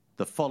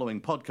The following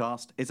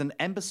podcast is an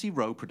Embassy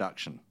Row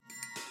production.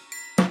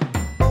 This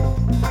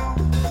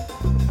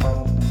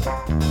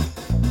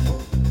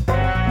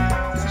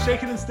is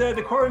Shaken and Stirred,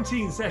 the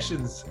quarantine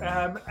sessions,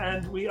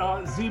 and we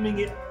are zooming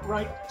it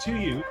right to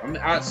you. I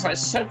mean, it's like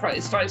so bright.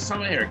 It's like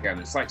summer here again.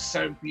 It's like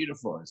so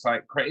beautiful. It's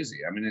like crazy.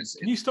 I mean,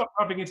 Can you stop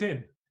rubbing it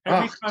in?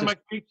 Every time I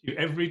speak to you,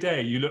 every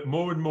day, you look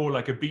more and more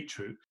like a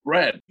beetroot.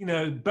 red. You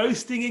know,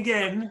 boasting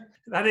again.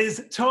 That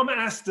is Tom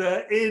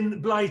Astor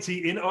in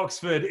Blighty in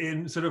Oxford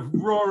in sort of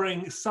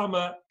roaring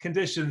summer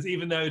conditions,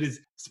 even though it is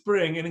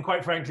spring. And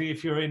quite frankly,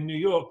 if you're in New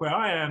York, where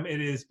I am,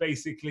 it is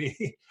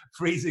basically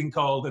freezing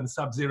cold and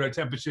sub-zero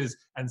temperatures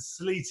and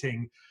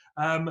sleeting.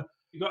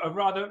 We've got a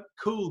rather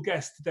cool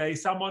guest today,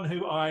 someone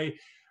who I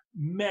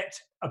met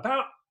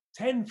about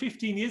 10,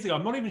 15 years ago.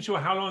 I'm not even sure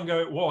how long ago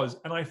it was.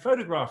 And I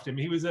photographed him.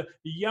 He was a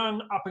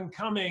young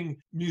up-and-coming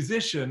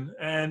musician,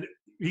 and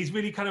he's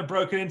really kind of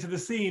broken into the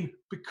scene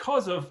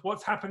because of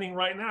what's happening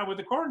right now with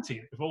the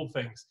quarantine, of all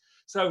things.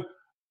 So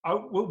I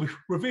will be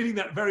revealing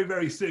that very,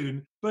 very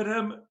soon. But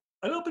a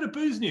little bit of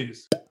booze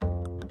news.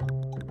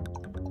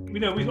 You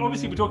know, we're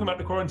talking about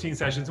the quarantine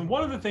sessions, and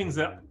one of the things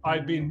that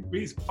I've been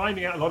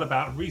finding out a lot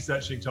about and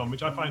researching, Tom,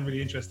 which I find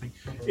really interesting,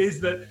 is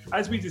that,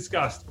 as we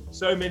discussed,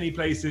 so many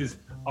places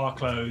are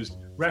closed.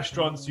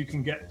 Restaurants, you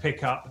can get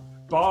pickup.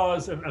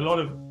 Bars and a lot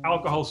of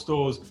alcohol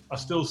stores are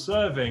still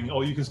serving,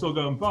 or you can still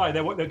go and buy.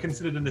 They're what they're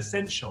considered an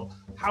essential.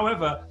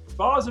 However,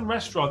 bars and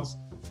restaurants,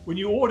 when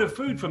you order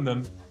food from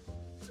them,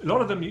 a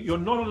lot of them, you're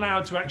not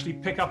allowed to actually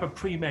pick up a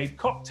pre-made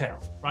cocktail,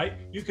 right?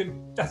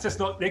 That's just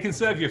not, they can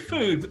serve your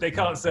food, but they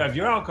can't serve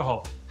your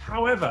alcohol.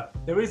 However,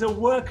 there is a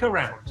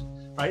workaround,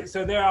 right?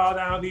 So there are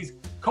now these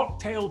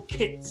cocktail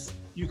kits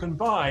you can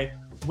buy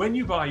when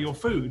you buy your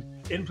food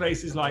in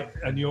places like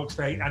New York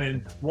State and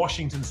in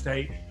Washington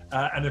State,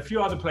 and a few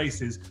other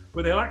places,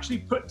 where they'll actually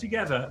put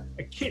together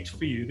a kit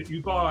for you that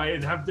you buy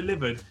and have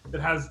delivered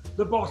that has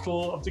the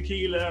bottle of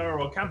tequila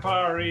or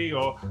Campari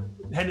or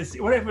Hennessy,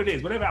 whatever it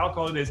is, whatever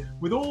alcohol it is,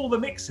 with all the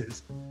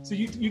mixes. So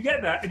you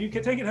get that and you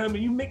can take it home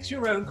and you mix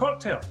your own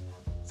cocktail.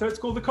 So it's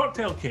called the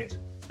cocktail kit,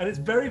 and it's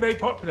very, very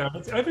popular.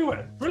 It's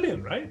everywhere.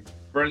 Brilliant, right?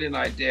 Brilliant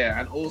idea.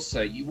 And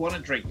also, you want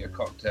to drink your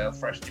cocktail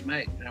freshly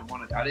made. You don't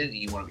want to. I didn't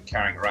think you want to be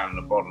carrying around in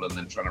a bottle and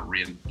then trying to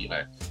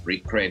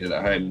recreate it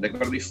at home. They've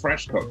got to be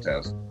fresh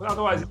cocktails. But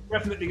otherwise, it's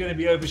definitely going to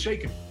be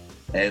overshaken.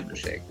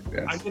 Overshaken.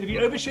 Yes. I'm going to be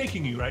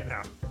overshaking you right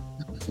now.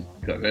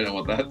 I don't know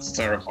what that's a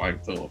terrifying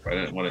thought. I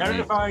don't want to.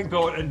 Terrifying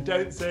thought, and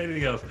don't say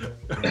anything else.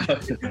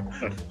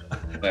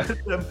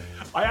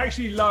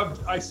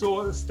 I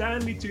saw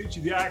Stanley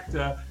Tucci, the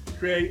actor,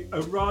 create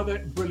a rather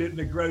brilliant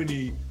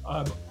Negroni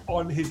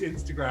on his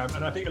Instagram,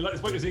 and I think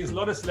it's what you're seeing is a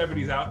lot of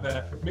celebrities out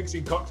there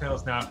mixing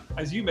cocktails now.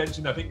 As you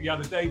mentioned, I think the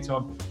other day,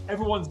 Tom,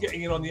 everyone's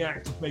getting in on the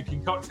act of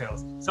making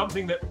cocktails,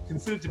 something that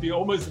considered to be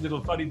almost a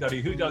little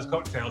fuddy-duddy, who does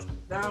cocktails?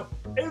 Now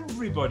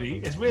everybody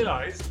has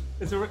realized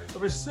there's a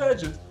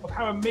resurgence of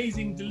how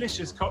amazing,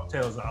 delicious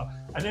cocktails are,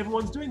 and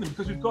everyone's doing them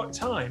because we've got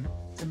time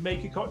to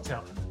make a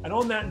cocktail. And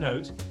on that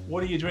note,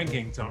 what are you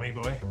drinking, Tommy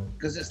boy?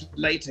 Because it's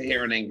later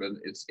here in England.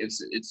 It's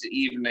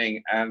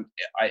evening, and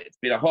it's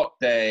been a hot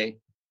day,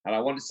 and I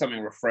wanted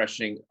something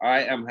refreshing.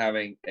 I am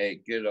having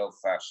a good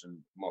old-fashioned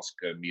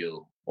Moscow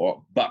Mule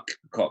or Buck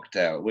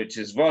cocktail, which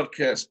is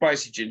vodka,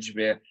 spicy ginger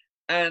beer,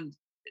 and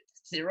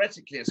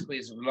theoretically a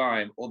squeeze of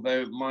lime.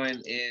 Although mine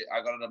is,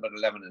 I got a little bit of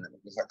lemon in it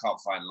because I can't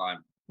find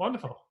lime.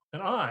 Wonderful.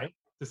 And I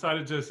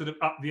decided to sort of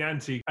up the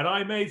ante, and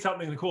I made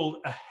something called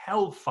a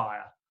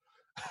Hellfire.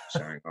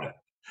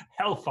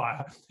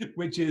 Hellfire,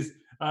 which is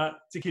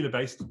tequila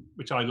based,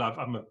 which I love.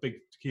 I'm a big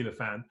tequila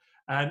fan,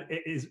 and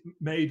it is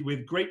made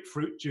with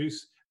grapefruit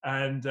juice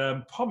and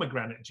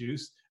pomegranate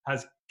juice,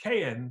 has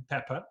cayenne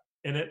pepper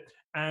in it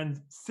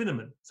and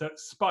cinnamon, so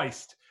it's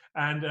spiced,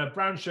 and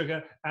brown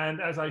sugar. And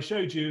as I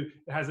showed you,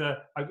 it has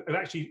I've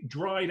actually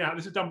dried out.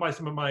 This is done by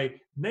some of my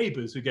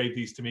neighbors who gave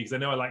these to me because I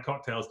know I like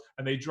cocktails,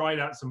 and they dried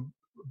out some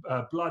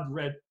blood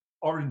red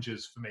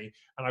oranges for me,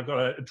 and I've got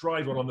a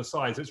dried one on the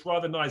side, so it's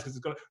rather nice because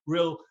it's got a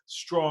real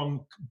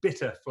strong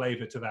bitter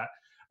flavor to that,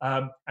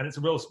 and it's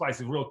a real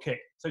spicy, real kick.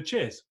 So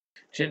cheers.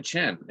 Chin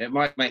chin. It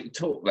might make you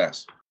talk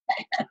less.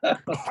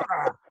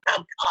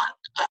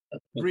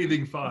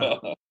 Breathing fire.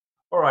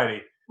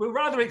 Alrighty, we're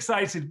rather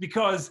excited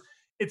because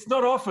it's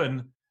not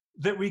often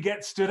that we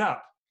get stood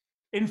up.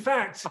 In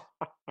fact,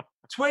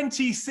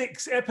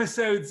 26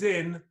 episodes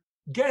in,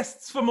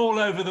 guests from all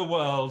over the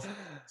world,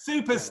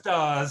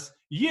 superstars,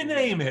 you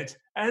name it,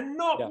 and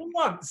not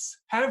once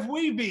have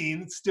we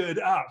been stood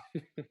up.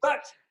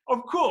 But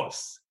of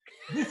course,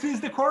 this is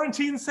the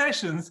quarantine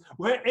sessions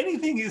where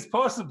anything is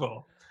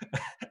possible.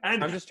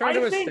 And I'm just trying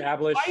to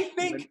establish. I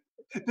think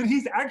that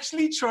he's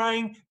actually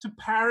trying to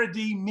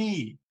parody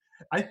me.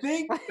 I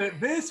think that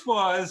this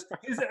was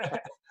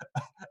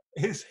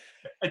his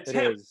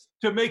attempt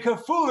to make a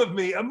fool of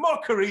me, a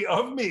mockery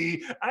of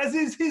me, as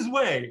is his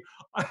way.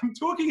 I'm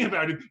talking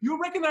about him. You'll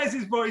recognize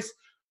his voice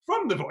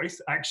from The Voice,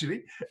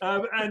 actually.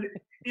 And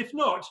if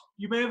not,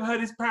 you may have heard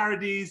his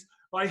parodies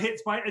by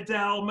hits by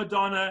Adele,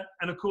 Madonna,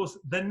 and of course,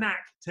 The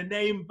Knack, to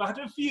name but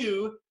a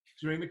few.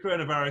 during the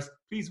coronavirus.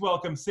 Please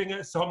welcome singer,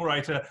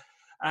 songwriter,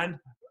 and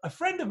a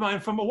friend of mine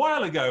from a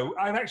while ago.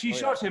 I've actually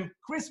shot him,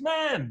 Chris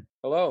Mann.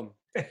 Hello.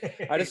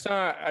 I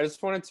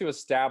just wanted to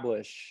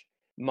establish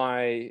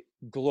my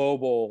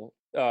global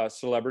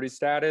celebrity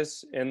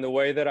status, and the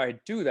way that I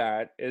do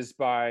that is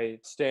by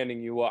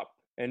standing you up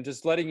and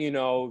just letting you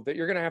know that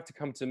you're going to have to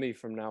come to me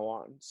from now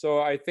on. So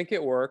I think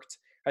it worked.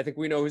 I think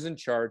we know who's in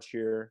charge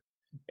here.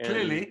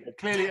 Clearly,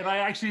 and I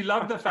actually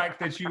love the fact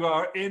that you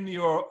are in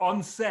your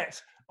on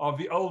set of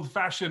the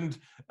old-fashioned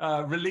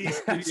release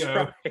studio.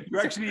 Right.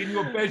 You're actually in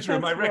your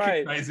bedroom. I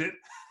recognize it.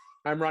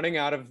 I'm running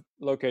out of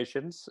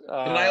locations.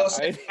 Can I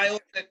also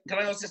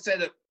say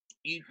that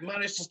you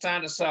managed to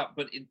stand us up,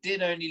 but it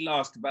did only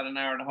last about an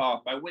hour and a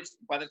half.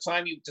 By the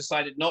time you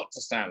decided not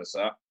to stand us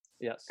up,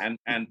 yes,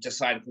 and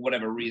decided for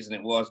whatever reason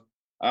it was,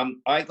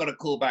 I got a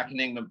call back in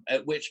England.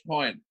 At which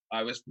point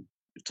I was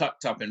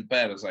tucked up in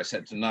bed, as I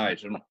said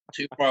tonight, and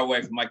too far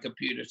away from my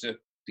computer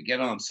to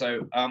get on.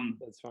 So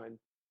that's fine.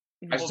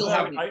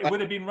 It would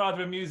have been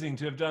rather amusing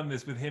to have done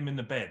this with him in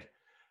the bed.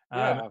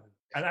 And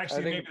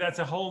actually, maybe that's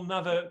a whole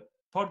nother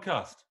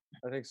podcast.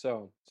 I think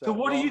so. So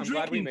what are you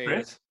drinking,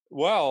 Chris?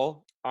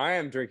 Well, I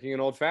am drinking an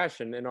old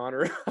fashioned in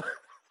honor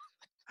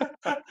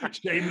of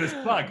shameless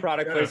plug.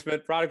 Product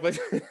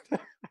placement.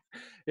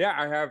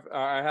 Yeah,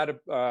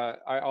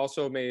 I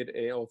also made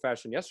an old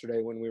fashioned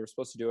yesterday when we were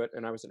supposed to do it,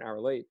 and I was an hour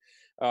late.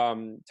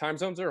 Time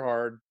zones are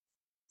hard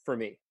for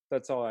me.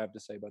 That's all I have to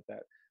say about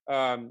that.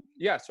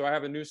 So I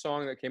have a new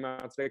song that came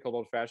out today called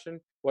Old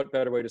Fashioned. What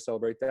better way to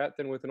celebrate that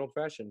than with an old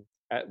fashioned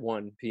at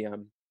 1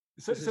 p.m.?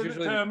 So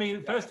I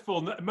mean, first of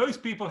all,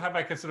 most people have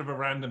like a sort of a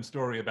random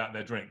story about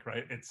their drink,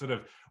 right? It's sort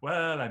of,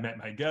 well, I met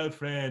my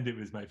girlfriend, it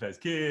was my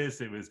first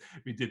kiss,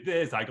 we did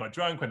this, I got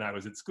drunk when I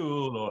was at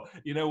school, or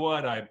you know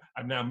what, I'm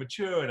now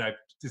mature and I've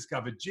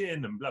discovered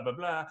gin and blah, blah,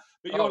 blah.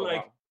 But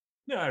you're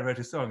no, I wrote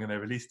a song and I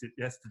released it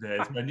yesterday.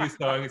 It's my new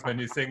song, it's my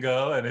new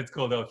single, and it's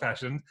called Old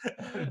Fashioned.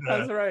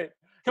 That's right.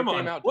 Come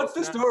on, what's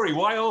the story?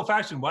 Why old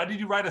fashioned? Why did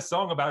you write a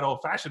song about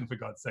old fashioned, for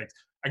God's sakes?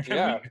 And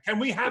can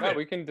we have it?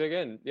 We can dig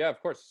in. Yeah, of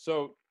course.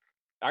 So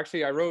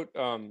actually, I wrote,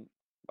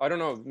 I don't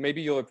know,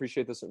 maybe you'll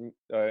appreciate this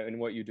in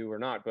what you do or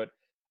not, but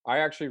I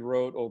actually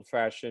wrote Old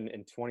Fashioned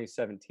in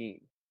 2017.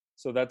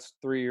 So that's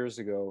 3 years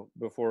ago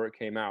before it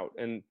came out.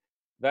 And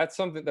that's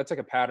like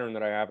a pattern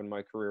that I have in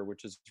my career,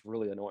 which is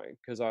really annoying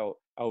because I'll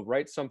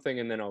write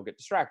something and then I'll get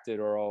distracted,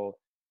 or I'll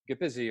get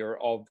busy, or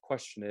I'll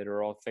question it,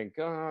 or I'll think,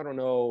 I don't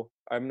know,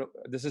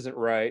 this isn't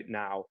right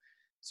now.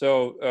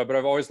 So, but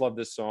I've always loved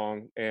this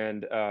song.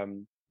 And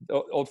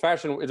Old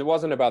Fashioned, it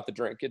wasn't about the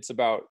drink. It's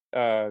about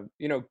taking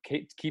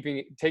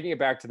it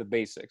back to the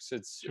basics.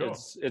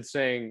 It's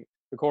saying,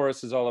 the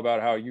chorus is all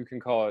about how you can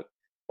call it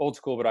old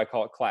school, but I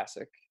call it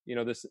classic. You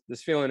know, this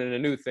feeling in a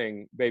new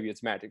thing, baby,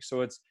 it's magic.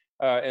 So it's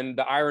and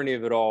the irony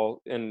of it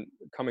all in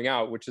coming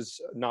out, which is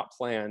not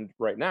planned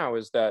right now,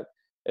 is that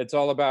it's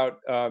all about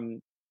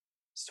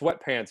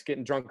sweatpants,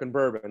 getting drunk in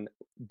bourbon,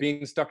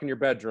 being stuck in your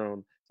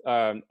bedroom,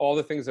 all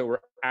the things that we're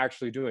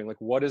actually doing. Like,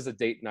 what does a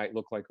date night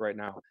look like right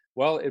now?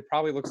 Well, it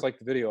probably looks like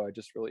the video I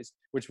just released,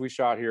 which we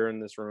shot here in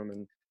this room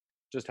and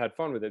just had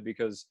fun with it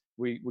because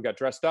we got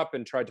dressed up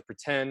and tried to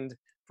pretend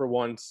for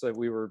once that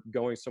we were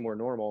going somewhere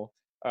normal.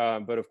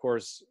 But of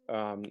course,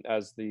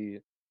 as the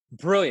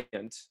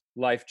brilliant,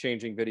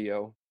 life-changing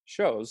video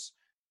shows,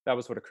 that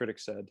was what a critic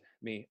said,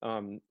 me.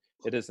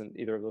 It isn't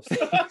either of those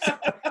things.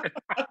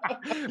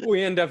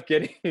 We end up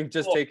putting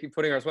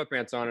our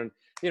sweatpants on and,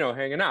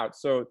 hanging out.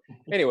 So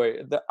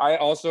anyway, I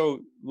also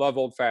love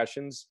old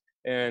fashions,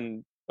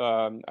 and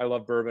I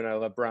love bourbon. I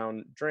love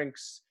brown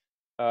drinks.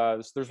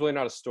 So there's really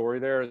not a story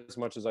there as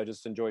much as I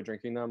just enjoy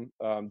drinking them.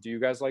 Do you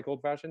guys like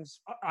old fashions?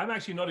 I'm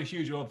actually not a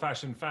huge old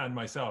fashioned fan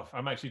myself.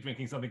 I'm actually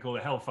drinking something called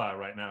a Hellfire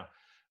right now.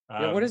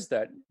 What is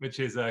that? Which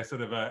is a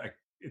sort of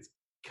it's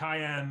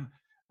cayenne,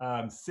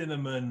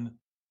 cinnamon,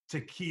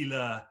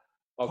 tequila,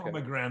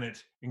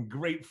 pomegranate, and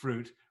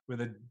grapefruit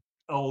with a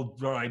old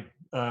dried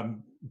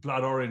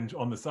blood orange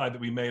on the side that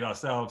we made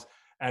ourselves.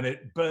 And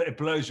it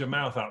blows your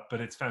mouth up,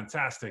 but it's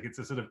fantastic. It's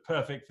a sort of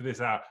perfect for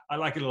this hour. I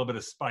like a little bit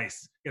of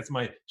spice. Gets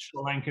my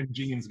Sri Lankan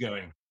genes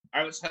going.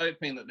 I was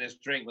hoping that this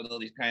drink with all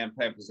these cayenne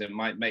peppers in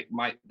might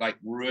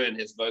ruin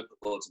his vocal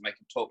cords and make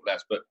him talk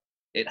less, but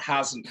it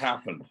hasn't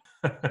happened.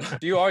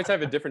 Do you always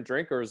have a different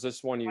drink, or is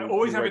this one I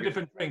always have a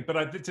different drink,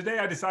 but today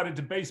I decided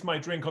to base my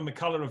drink on the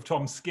color of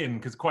Tom's skin,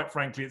 because quite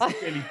frankly, it's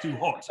clearly too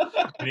hot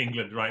in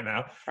England right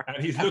now, and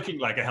he's looking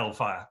like a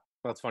hellfire.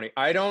 That's funny.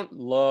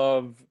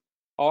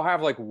 I'll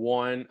have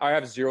I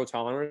have zero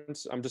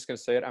tolerance. I'm just going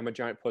to say it. I'm a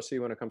giant pussy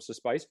when it comes to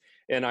spice.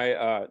 And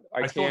I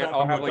saw that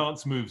on your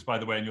dance moves, by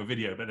the way, in your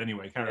video. But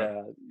anyway, carry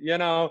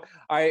on.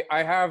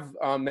 I have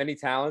many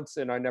talents,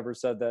 and I never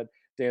said that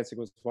dancing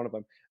was one of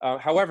them.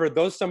 However,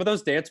 some of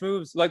those dance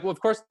moves,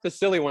 of course, the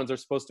silly ones are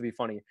supposed to be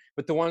funny.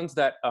 But the ones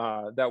that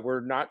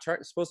were not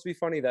supposed to be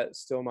funny, that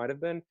still might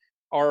have been,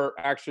 are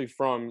actually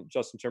from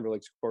Justin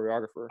Timberlake's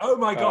choreographer. Oh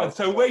my God.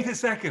 So wait a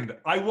second.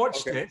 I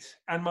watched it,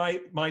 and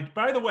my,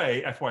 by the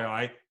way,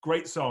 FYI,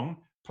 great song,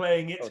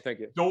 playing it. Oh, thank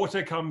you.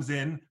 Daughter comes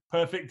in,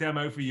 perfect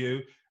demo for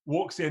you.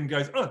 walks in,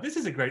 goes, "Oh, this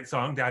is a great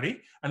song,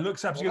 Daddy," and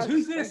looks up. She goes, Well,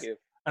 "Who's thank this?" you.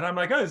 And I'm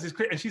like, "Oh, this is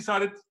great." And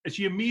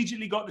she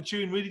immediately got the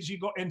tune. Really, she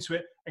got into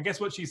it. And guess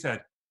what she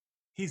said?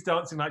 He's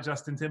dancing like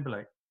Justin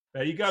Timberlake.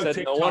 There you go. Said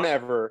TikTok. no one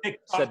ever.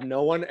 TikTok. Said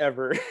no one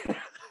ever.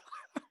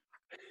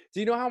 Do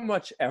you know how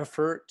much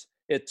effort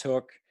it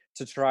took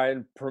to try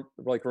and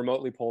like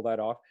remotely pull that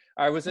off?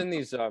 I was in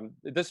these.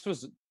 This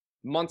was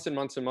months and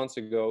months and months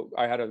ago.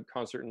 I had a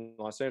concert in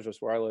Los Angeles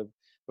where I live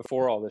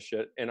before all this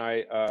shit, and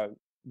I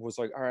was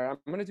like, all right, I'm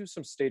gonna do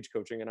some stage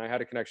coaching, and I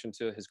had a connection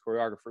to his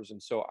choreographers,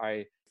 and so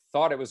I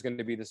thought it was going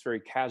to be this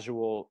very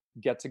casual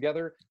get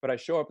together. But I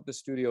show up at the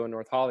studio in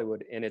North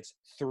Hollywood, and it's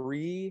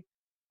 3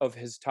 of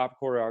his top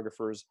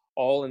choreographers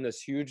all in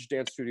this huge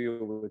dance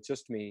studio with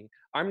just me.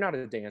 I'm not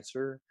a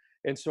dancer.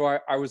 And so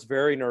I was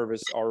very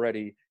nervous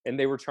already, and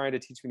they were trying to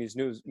teach me these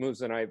new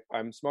moves, and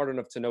I'm smart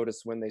enough to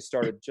notice when they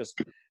started just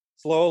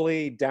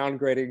slowly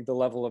downgrading the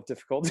level of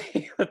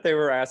difficulty that they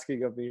were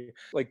asking of me.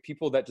 Like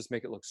people that just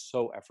make it look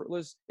so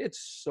effortless, it's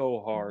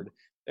so hard.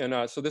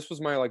 And so this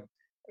was my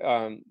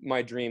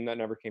my dream that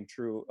never came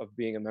true of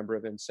being a member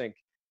of NSYNC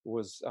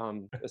was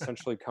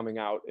essentially coming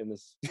out in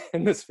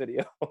this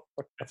video.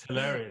 That's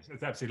hilarious.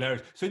 It's absolutely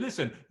hilarious. So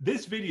listen,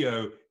 this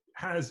video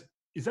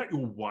is that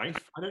your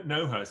wife? I don't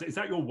know her. So is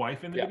that your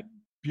wife in the video?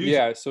 Beautiful.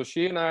 Yeah, so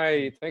she and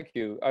I, thank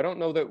you. I don't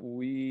know that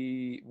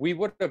we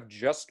would have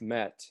just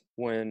met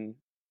when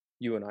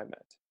you and I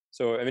met.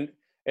 So I mean,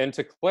 and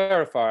to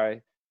clarify,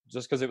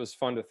 just because it was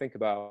fun to think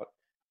about,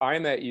 I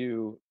met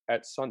you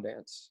at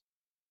Sundance,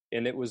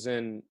 and it was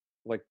in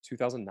like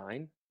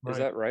 2009. Is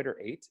that right, or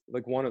 8?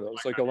 Like one of those,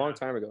 like a long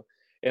time ago.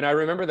 And I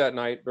remember that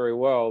night very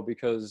well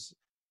because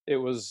it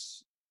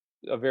was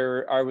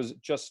I was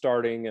just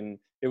starting, and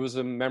it was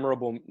a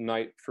memorable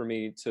night for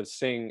me to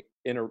sing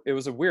it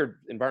was a weird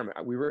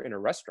environment. We were in a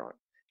restaurant.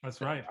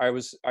 That's right. I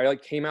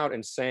like came out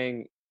and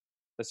sang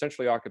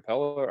essentially a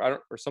cappella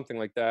or something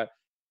like that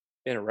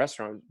in a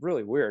restaurant. It was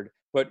really weird.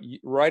 But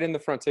right in the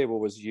front table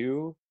was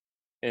you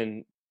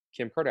and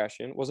Kim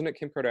Kardashian. Wasn't it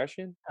Kim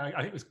Kardashian? I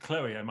think it was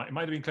Chloe. It might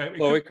have been Chloe.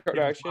 Khloe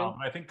Kardashian. Well,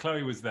 I think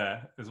Chloe was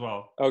there as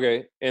well.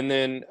 Okay. And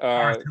then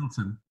Paris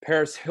Hilton.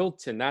 Paris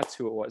Hilton, that's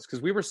who it was.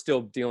 Because we were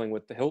still dealing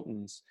with the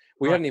Hiltons.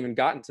 We hadn't even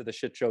gotten to the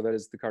shit show that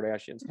is the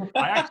Kardashians.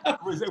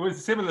 It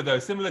was similar though.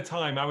 Similar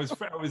time.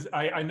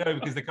 I know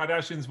because the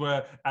Kardashians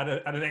were at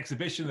an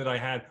exhibition that I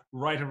had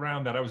right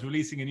around that. I was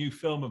releasing a new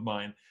film of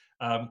mine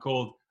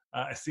called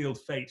A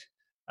Sealed Fate.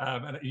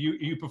 And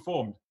you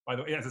performed, by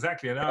the way. Yes,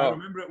 exactly. And I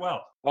remember it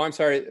well. Oh, I'm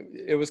sorry.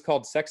 It was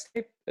called Sex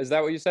Tape? Is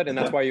that what you said? And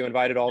that's why you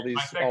invited all of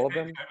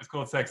them? It was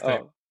called Sex Tape.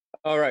 Oh.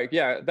 All right.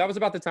 Yeah, that was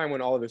about the time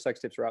when all of their sex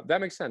tapes were out.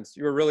 That makes sense.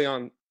 You were really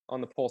on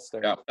the pulse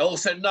there. Yeah.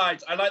 Also,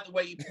 Nige, I like the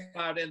way you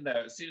plowed in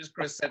there. As soon as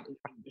Chris said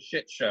the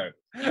shit show,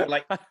 you were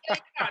like,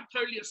 yeah,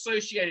 totally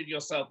associated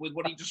yourself with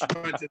what he just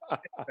tried to.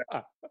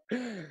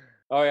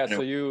 Oh yeah.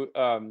 So you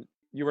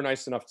were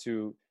nice enough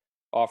to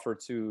offer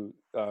to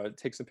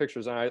take some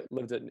pictures, and I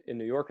lived in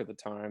New York at the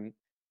time.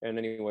 And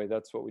anyway,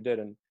 that's what we did,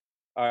 and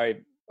I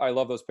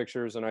love those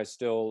pictures, and I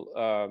still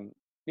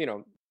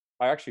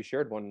I actually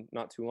shared one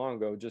not too long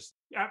ago. Just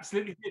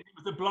absolutely, it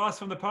was a blast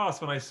from the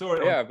past when I saw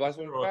it. Yeah, blast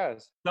from the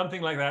past,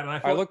 something like that. And I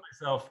thought to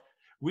myself,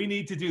 we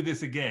need to do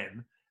this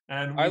again.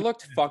 And I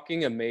looked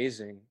fucking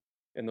amazing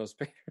in those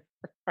pictures.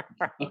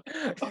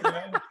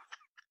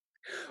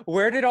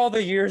 Where did all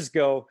the years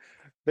go?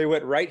 They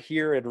went right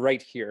here and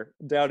right here,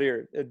 down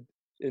here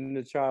in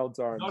the child's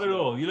arms. Not at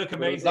all. You look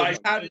amazing.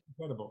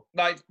 Incredible.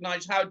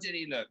 Nige, how did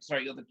he look?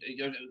 Sorry,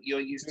 you're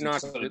used to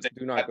sort of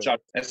do not judge.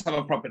 Let's have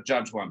a proper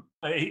judge one.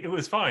 It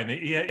was fine.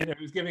 He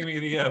was giving me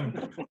the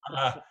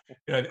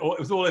it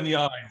was all in the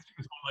eyes. It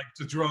was all like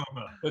the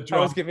drama. I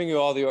was giving you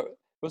all the. It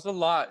was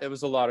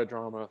a lot of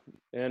drama,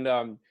 and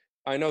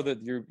I know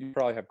that you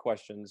probably have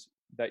questions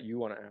that you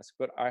want to ask,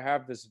 but I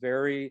have this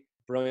very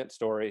brilliant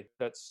story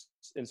that's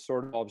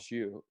sort of involves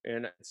you,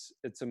 and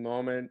it's a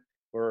moment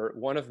where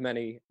one of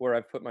many where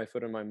I've put my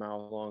foot in my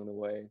mouth along the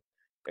way.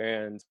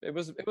 And it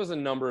was a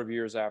number of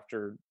years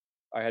after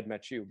I had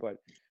met you, but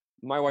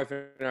my wife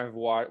and I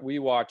we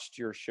watched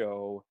your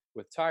show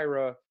with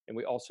Tyra, and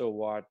we also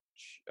watched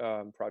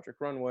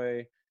Project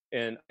Runway,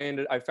 and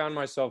I found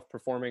myself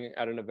performing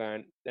at an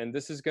event, and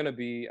this is going to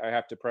be, I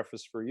have to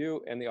preface for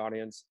you and the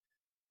audience,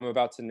 I'm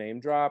about to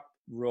name drop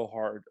real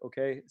hard,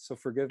 okay? So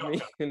forgive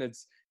me, and it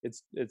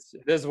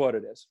is what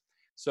it is.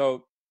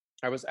 So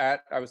I was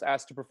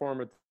asked to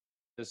perform at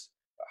this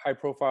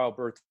high-profile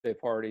birthday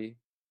party.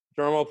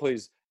 Drum roll,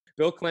 please.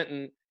 Bill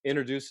Clinton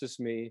introduces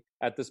me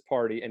at this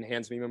party and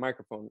hands me my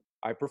microphone.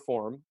 I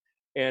perform,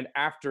 and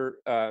after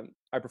I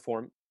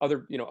perform,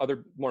 other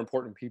more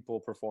important people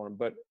perform,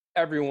 but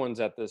everyone's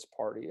at this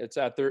party. It's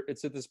at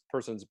this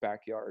person's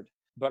backyard.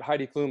 But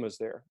Heidi Klum is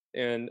there,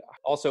 and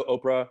also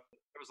Oprah.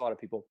 There was a lot of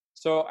people.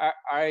 So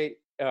I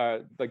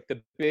like the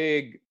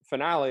big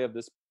finale of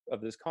this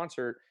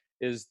concert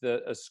is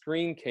a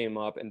screen came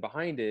up, and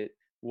behind it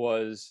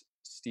was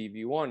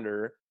Stevie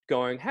Wonder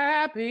going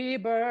 "Happy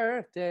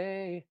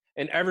Birthday,"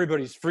 and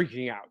everybody's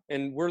freaking out,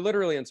 and we're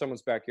literally in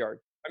someone's backyard.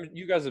 I mean,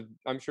 you guys have,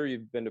 I'm sure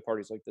you've been to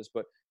parties like this,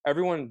 but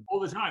everyone. All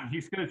the time.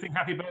 He's going to sing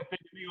happy birthday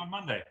to me on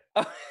Monday.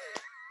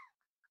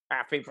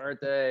 Happy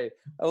birthday.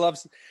 I love,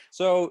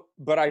 so,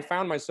 but I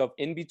found myself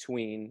in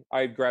between.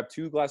 I grabbed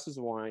 2 glasses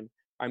of wine.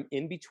 I'm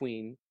in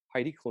between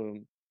Heidi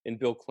Klum and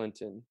Bill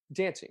Clinton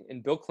dancing.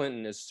 And Bill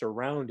Clinton is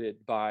surrounded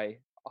by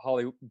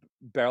Hollywood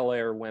Bel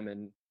Air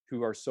women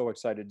who are so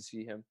excited to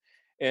see him.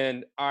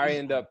 And I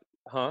end up,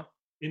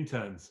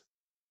 Interns.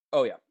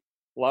 Oh yeah,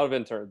 a lot of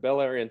interns,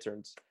 Bel Air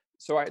interns.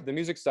 So the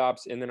music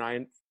stops, and then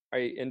I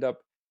end up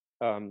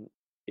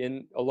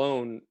in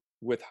alone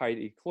with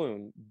Heidi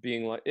Klum,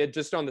 being like, it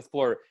just on the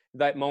floor.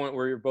 That moment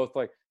where you're both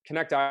like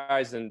connect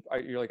eyes, and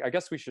you're like, I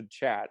guess we should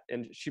chat.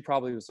 And she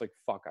probably was like,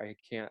 fuck, I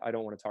can't. I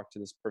don't want to talk to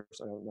this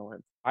person. I don't know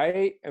him.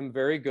 I am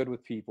very good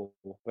with people,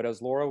 but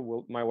as Laura,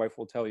 my wife,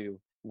 will tell you,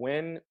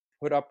 when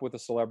put up with a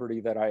celebrity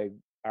that I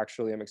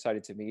actually am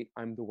excited to meet,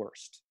 I'm the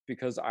worst,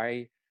 because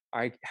I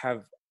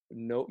have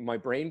my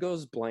brain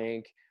goes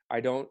blank.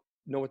 I don't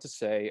know what to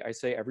say. I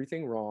say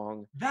everything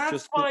wrong.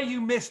 That's why you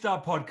missed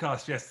our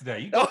podcast yesterday.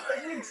 You got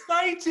very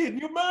excited.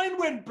 Your mind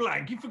went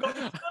blank. You forgot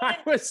the time. I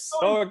was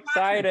so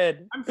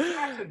excited. I'm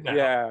flattered now.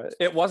 Yeah,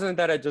 it wasn't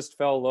that I just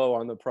fell low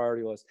on the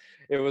priority list.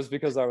 It was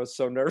because I was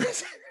so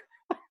nervous.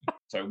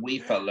 So we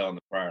fell low on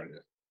the priority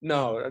list.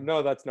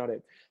 No, that's not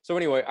it. So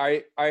anyway,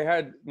 I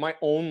had my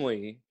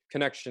only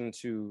connection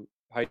to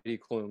Heidi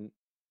Klum,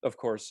 of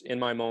course, in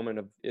my moment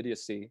of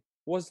idiocy,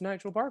 was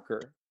Nigel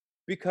Barker,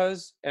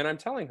 because, and I'm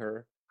telling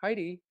her,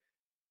 Heidi,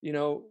 you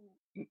know,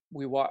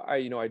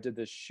 I did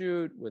this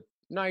shoot with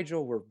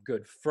Nigel. We're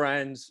good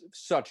friends,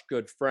 such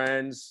good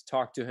friends.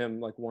 Talk to him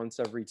like once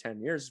every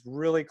 10 years,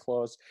 really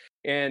close.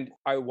 And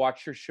I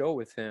watch your show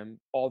with him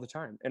all the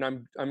time. And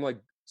I'm like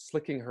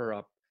slicking her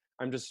up.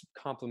 I'm just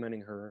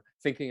complimenting her,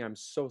 thinking I'm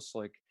so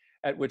slick.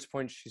 At which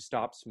point she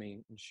stops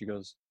me and she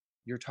goes,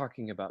 "You're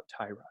talking about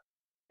Tyra."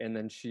 And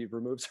then she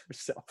removes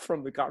herself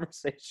from the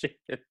conversation.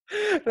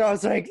 And I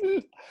was like,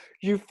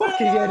 "You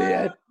fucking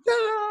idiot."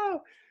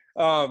 No!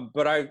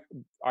 But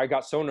I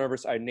got so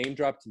nervous. I name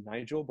dropped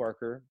Nigel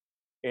Barker,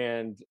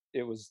 and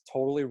it was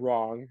totally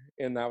wrong.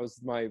 And that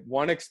was my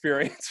one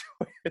experience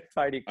with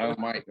Heidi Klum.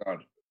 Oh my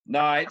God.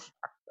 Nige.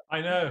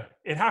 I know.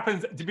 It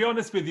happens, to be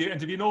honest with you, and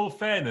to be in all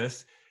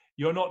fairness,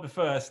 you're not the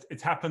first. It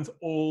happens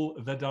all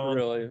the time.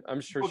 Really?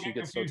 I'm sure People she get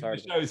gets so confused tired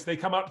with of it. shows. They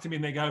come up to me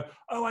and they go,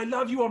 "Oh, I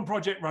love you on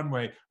Project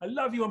Runway. I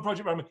love you on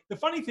Project Runway." The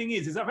funny thing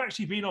is I've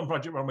actually been on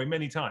Project Runway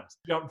many times.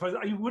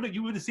 You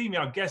would have seen me.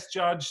 I've guest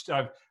judged.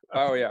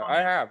 Oh yeah, I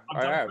have.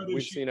 photo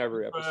We've shoots seen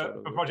every episode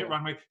of for it, Project yeah.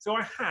 Runway. So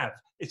I have.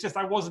 It's just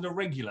I wasn't a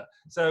regular.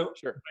 So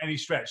Sure. by any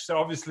stretch. So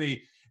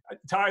obviously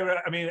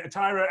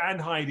Tyra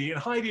and Heidi. And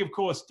Heidi, of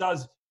course,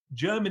 does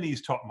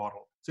Germany's Top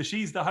Model. So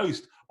she's the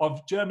host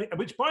of Germany,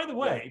 which, by the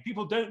way,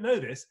 people don't know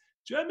this.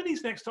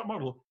 Germany's Next Top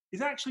Model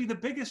is actually the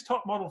biggest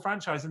top model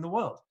franchise in the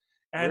world.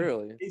 And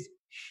Really? it's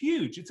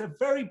huge. It's a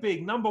very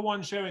big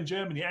 #1 show in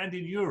Germany and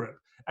in Europe.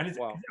 And it's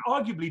Wow.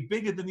 arguably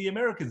bigger than the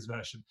Americans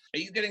version. Are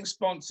you getting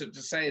sponsored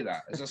to say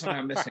that? Is that something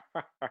I'm missing?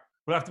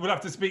 We'll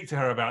have to speak to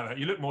her about that.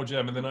 You look more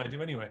German than I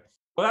do anyway.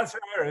 Well,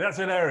 that's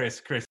hilarious,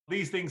 Chris.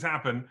 These things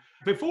happen.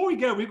 Before we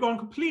go, we've gone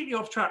completely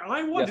off track.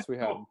 I want to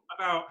talk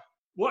about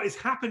what is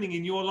happening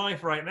in your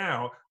life right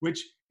now,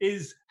 which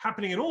is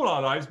happening in all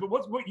our lives. But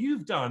what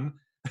you've done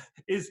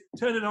is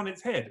turn it on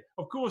its head.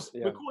 Of course,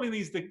 we're calling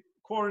these the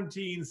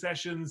quarantine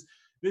sessions.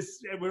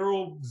 We're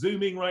all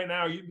Zooming right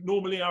now.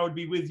 Normally, I would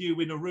be with you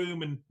in a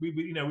room, and we'd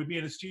be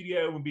in a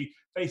studio and we'd be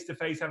face to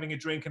face having a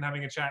drink and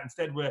having a chat.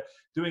 Instead, we're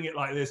doing it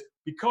like this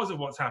because of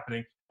what's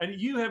happening. And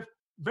you have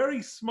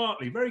very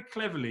smartly, very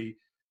cleverly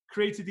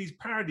created these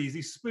parodies,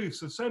 these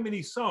spoofs of so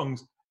many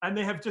songs, and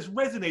they have just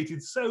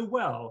resonated so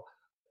well.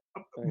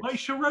 Thanks. My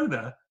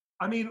Sharona,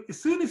 I mean,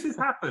 as soon as this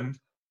happened,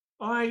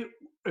 I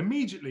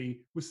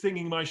immediately was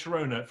singing My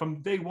Sharona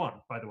from day one,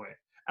 by the way.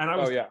 And I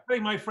was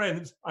playing my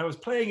friends, I was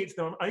playing it to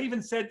them. I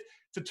even said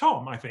to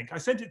Tom, I think, I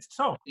sent it to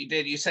Tom. You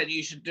did. You said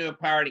you should do a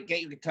parody.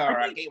 Get your guitar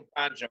out, get your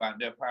banjo out, and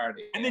do a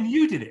parody. And then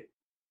you did it.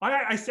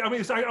 I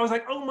was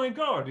like, oh my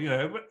God,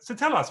 So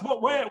tell us,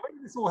 where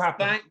did this all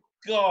happen? Thank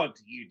God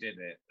you did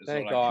it.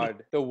 Thank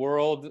God. The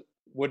world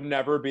would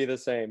never be the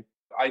same.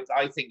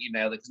 I think you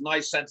nailed it, because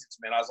Nige sent it to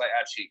me and I was like,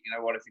 actually, you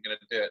know what, if you're going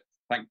to do it,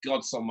 thank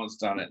God someone's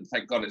done it. And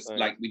thank God it's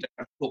like we don't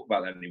have to talk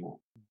about that anymore.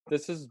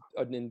 This is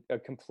a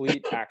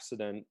complete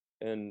accident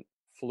and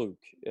fluke,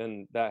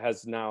 and that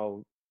has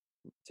now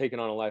taken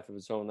on a life of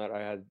its own that I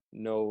had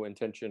no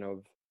intention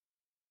of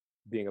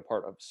being a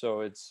part of.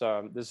 So it's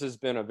this has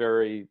been a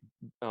very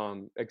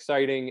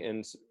exciting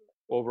and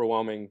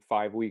overwhelming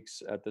 5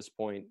 weeks at this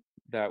point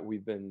that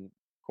we've been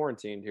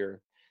quarantined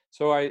here.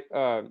 So I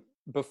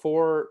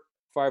before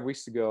 5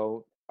 weeks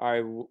ago,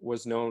 I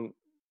was known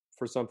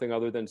for something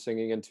other than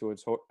singing into an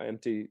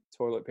empty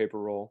toilet paper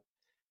roll.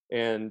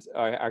 And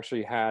I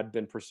actually had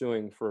been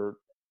pursuing for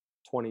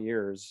 20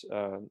 years,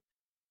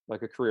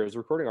 like a career as a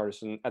recording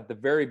artist. And at the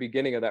very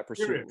beginning of that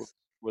pursuit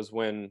was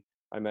when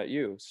I met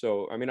you.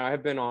 So, I mean, I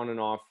have been on and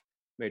off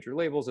major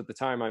labels. At the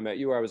time I met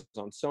you, I was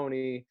on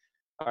Sony.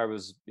 I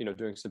was,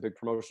 doing some big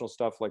promotional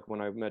stuff, like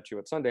when I met you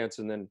at Sundance.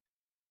 And then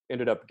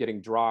ended up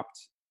getting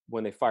dropped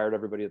when they fired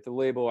everybody at the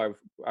label.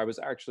 I was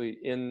actually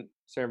in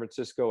San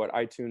Francisco at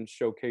iTunes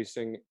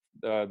showcasing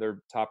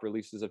their top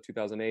releases of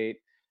 2008,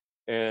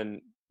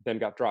 and then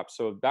got dropped.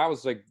 So that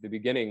was like the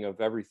beginning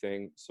of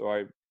everything.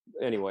 So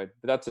anyway,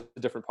 that's a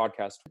different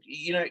podcast.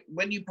 You know,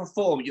 when you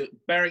perform, you're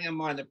bearing in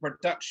mind the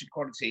production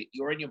quality.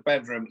 You're in your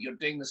bedroom, you're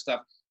doing the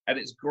stuff, and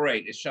it's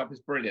great. It's sharp,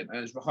 it's brilliant,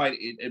 and it's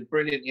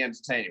brilliantly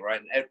entertaining,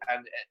 right?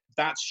 And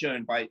that's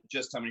shown by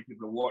just how many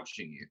people are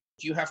watching you.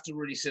 Do you have to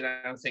really sit down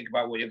and think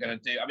about what you're going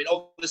to do? I mean,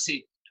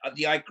 obviously,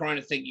 the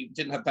iCorona thing, you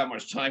didn't have that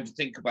much time to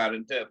think about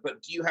and do it,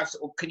 but do you have to,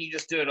 or can you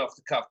just do it off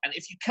the cuff? And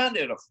if you can do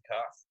it off the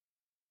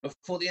cuff,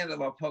 before the end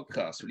of our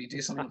podcast, will you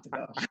do something off the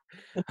cuff?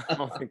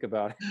 I'll think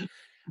about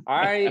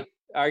it.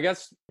 I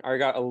guess I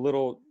got a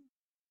little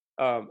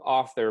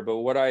off there, but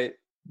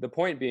the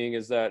point being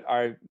is that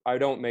I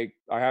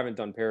haven't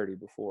done parody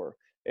before,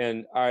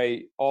 and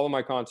all of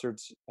my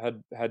concerts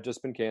had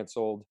just been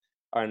canceled,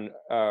 and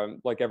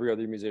like every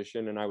other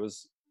musician, and I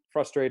was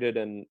frustrated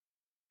and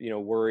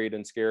worried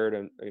and scared,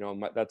 and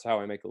that's how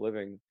I make a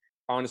living.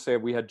 Honestly,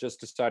 we had just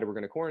decided we're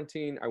going to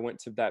quarantine. I went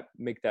to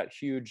make that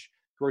huge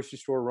grocery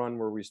store run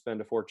where we spend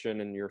a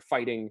fortune and you're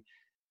fighting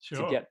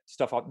to get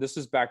stuff out. This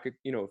is back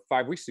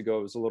 5 weeks ago.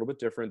 It was a little bit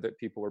different, that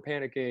people were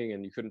panicking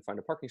and you couldn't find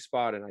a parking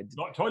spot, and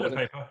not toilet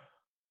paper.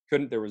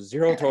 There was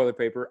zero toilet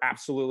paper,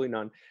 absolutely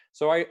none.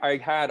 So I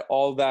had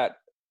all that.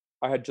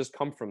 I had just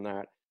come from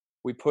that.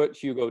 We put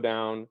Hugo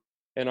down,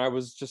 and I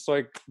was just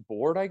like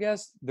bored, I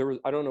guess.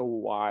 I don't know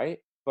why,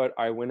 but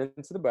I went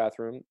into the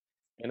bathroom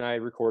and I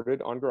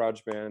recorded on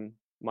GarageBand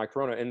my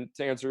Corona. And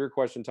to answer your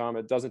question, Tom,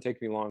 it doesn't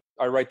take me long.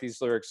 I write these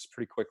lyrics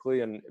pretty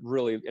quickly and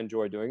really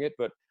enjoy doing it,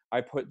 but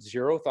I put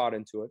zero thought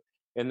into it.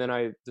 And then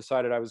I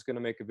decided I was going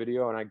to make a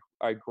video, and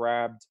I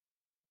grabbed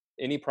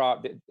any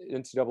prop.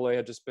 NCAA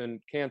had just been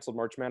canceled.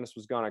 March Madness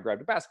was gone. I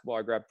grabbed a basketball.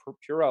 I grabbed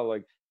Purell.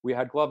 Like, we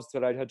had gloves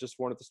that I had just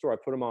worn at the store. I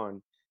put them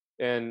on,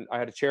 and I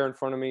had a chair in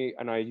front of me,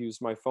 and I used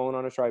my phone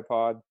on a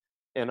tripod,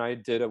 and I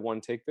did a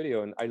one-take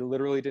video. And I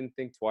literally didn't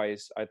think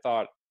twice. I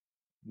thought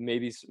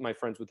maybe my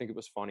friends would think it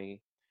was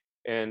funny.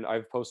 And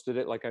I've posted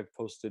it like I've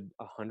posted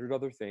 100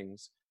 other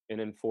things.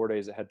 And in 4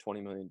 days, it had 20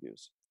 million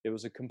views. It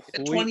was a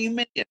complete 20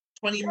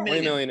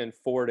 million in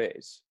 4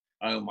 days.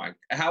 Oh my!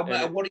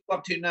 What are you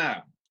up to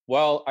now?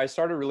 Well, I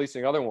started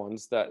releasing other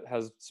ones that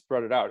has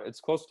spread it out. It's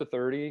close to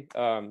 30.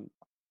 I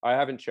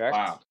haven't checked.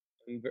 Wow.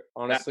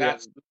 Honestly,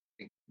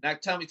 now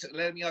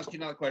let me ask you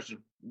another question.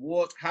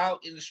 How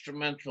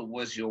instrumental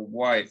was your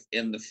wife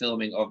in the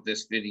filming of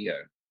this video?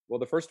 Well,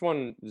 the first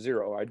one,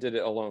 zero. I did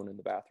it alone in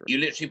the bathroom. You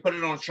literally put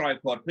it on a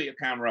tripod, put your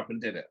camera up,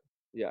 and did it.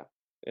 Yeah,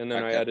 and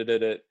then I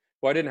edited it.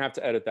 Well, I didn't have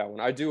to edit that one.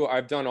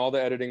 I've done all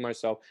the editing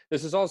myself.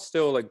 This is all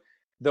still like,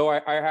 though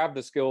I have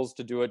the skills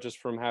to do it just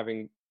from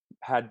having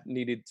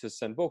needed to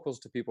send vocals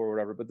to people or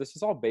whatever, but this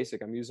is all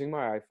basic. I'm using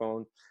my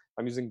iPhone.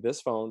 I'm using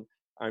this phone.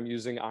 I'm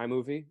using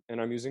iMovie,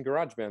 and I'm using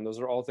GarageBand. Those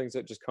are all things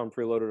that just come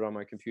preloaded on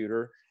my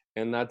computer,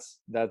 and that's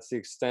the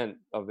extent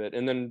of it.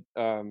 And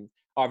then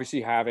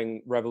obviously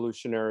having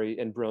revolutionary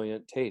and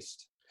brilliant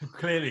taste.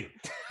 Clearly.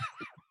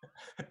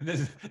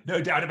 There's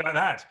no doubt about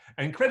that.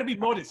 And incredibly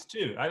modest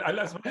too. I'm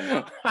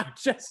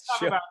just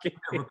joking.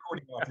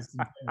 Recording artist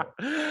in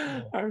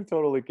general. I'm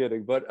totally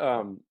kidding, but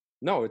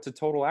no, it's a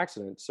total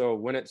accident. So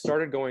when it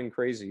started going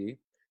crazy,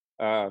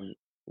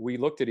 we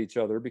looked at each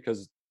other,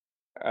 because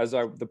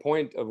the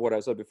point of what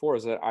I said before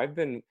is that I've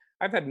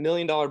had $1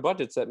 million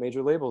budgets at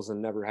major labels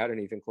and never had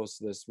anything close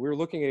to this. We were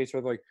looking at each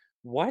other like,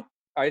 what?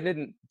 I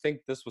didn't think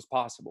this was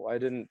possible. I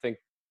didn't think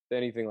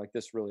anything like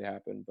this really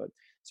happened. But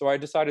so I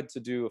decided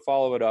to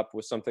follow it up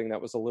with something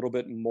that was a little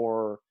bit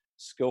more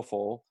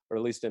skillful, or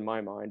at least in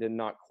my mind, and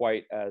not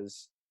quite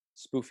as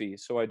spoofy.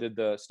 So I did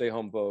the Stay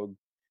Home Vogue,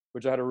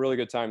 which I had a really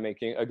good time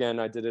making. Again,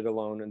 I did it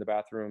alone in the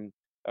bathroom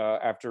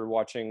after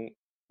watching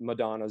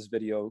Madonna's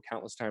video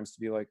countless times to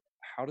be like,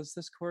 how does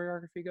this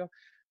choreography go?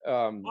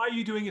 Why are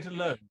you doing it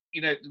alone?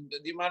 You know,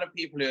 the amount of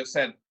people who have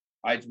said,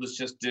 I was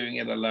just doing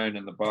it alone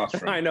in the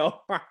bathroom. I know.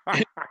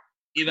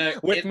 You know,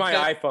 with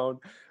my iPhone.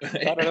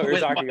 I don't know what you're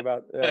talking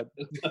about.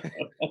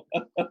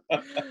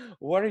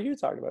 What are you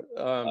talking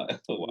about?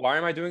 Why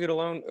am I doing it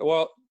alone?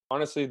 Well,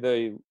 honestly,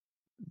 they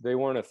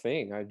weren't a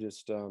thing. I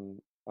just, I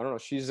don't know.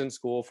 She's in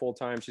school full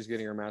time. She's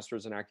getting her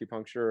master's in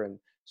acupuncture. And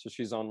so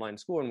she's online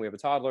school, and we have a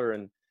toddler.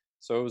 And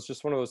so it was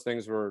just one of those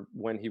things where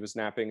when he was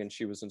napping and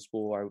she was in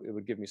school, it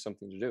would give me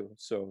something to do.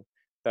 So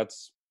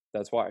that's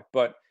why.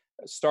 But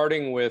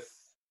starting with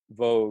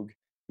Vogue,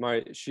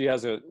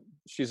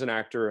 she's an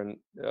actor and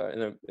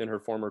in her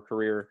former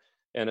career,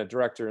 and a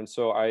director. And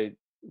so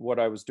what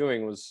I was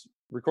doing was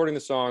recording the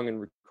song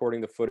and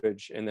recording the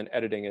footage and then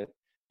editing it.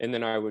 And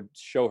then I would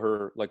show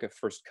her like a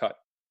first cut.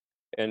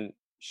 And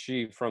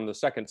she, from the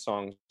second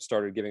song,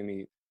 started giving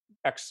me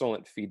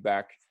excellent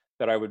feedback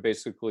that I would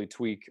basically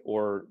tweak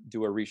or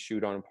do a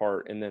reshoot on a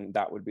part, and then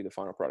that would be the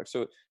final product.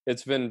 So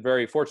it's been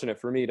very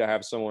fortunate for me to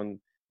have someone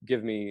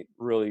give me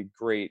really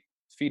great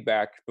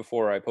feedback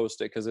before I post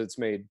it, because it's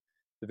made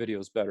the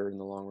videos better in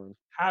the long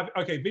run.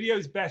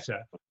 Video's better,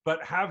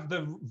 but have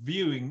the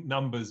viewing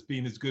numbers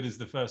been as good as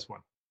the first one?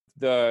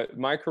 The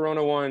My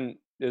Corona one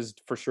is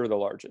for sure the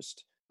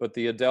largest, but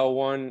the Adele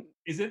one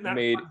Isn't that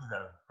made funny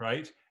though,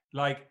 right?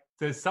 Like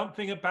there's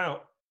something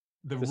about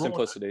the the rawness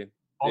simplicity.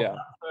 of Yeah.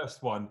 that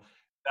first one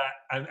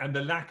that and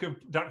the lack of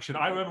production.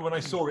 I remember when I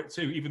saw it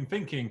too, even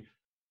thinking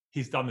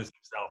he's done this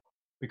himself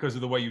because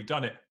of the way you've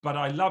done it. But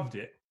I loved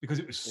it because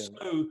it was Yeah.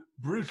 so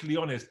brutally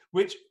honest,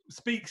 which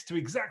speaks to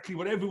exactly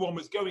what everyone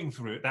was going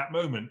through at that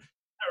moment.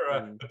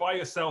 Terror, the by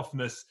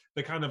yourselfness,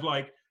 the kind of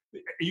like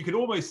you could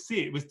almost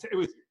see it. It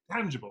was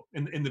tangible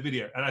in the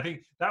video, and I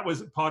think that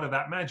was part of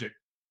that magic.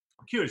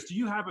 I'm curious, do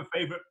you have a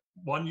favorite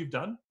one you've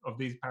done of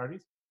these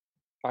parodies?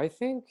 I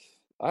think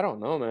I don't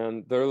know,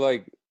 man. They're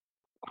like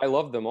I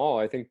love them all.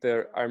 I think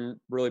I'm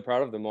really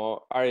proud of them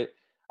all. I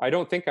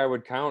don't think I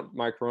would count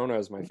My Corona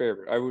as my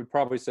favorite. I would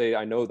probably say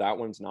I know that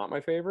one's not my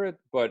favorite,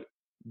 but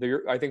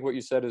I think what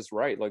you said is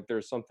right. Like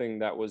there's something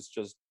that was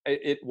just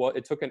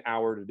it took an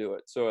hour to do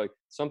it. So like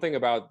something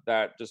about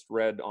that just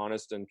read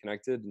honest and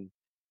connected, and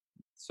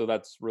so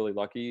that's really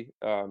lucky.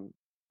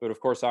 But of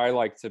course I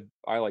like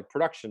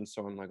production,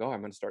 so I'm like, oh,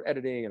 I'm going to start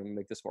editing and I'm gonna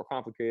make this more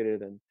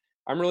complicated, and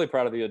I'm really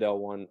proud of the Adele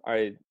one.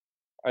 I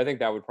think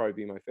that would probably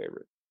be my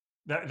favorite.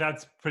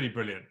 That's pretty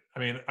brilliant. I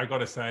mean, I got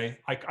to say,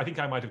 I think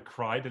I might have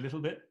cried a little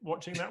bit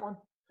watching that one.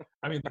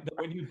 I mean,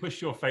 when you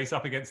push your face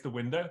up against the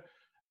window,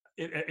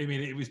 I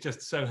mean, it was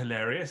just so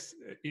hilarious.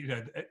 You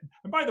know,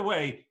 and by the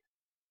way,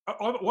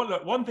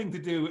 one thing to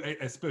do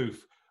a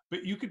spoof,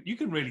 but you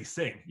can really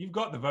sing. You've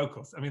got the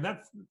vocals. I mean,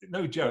 that's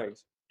no joke.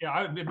 Thanks. Yeah,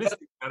 I'm listening to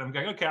that. I'm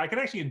going, okay, I can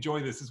actually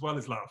enjoy this as well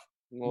as laugh.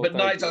 Well, But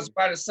thank Nigel, I you. was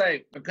about to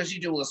say, because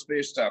you do all the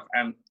spoof stuff,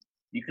 and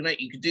you can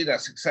do that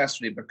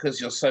successfully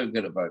because you're so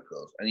good at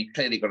vocals, and you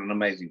clearly got an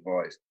amazing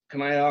voice.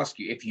 Can I ask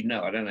you, if you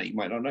know, I don't know, you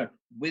might not know,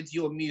 with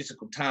your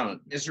musical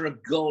talent, is there a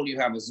goal you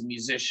have as a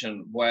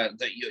musician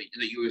that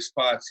you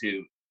aspire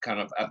to kind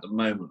of at the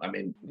moment? I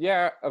mean,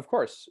 Yeah, of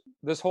course.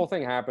 This whole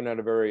thing happened at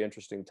a very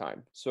interesting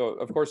time. So,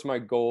 of course, my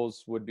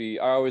goals would be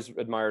I always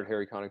admired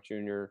Harry Connick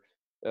Jr.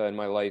 In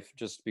my life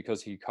just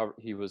because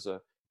he was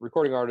a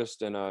recording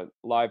artist and a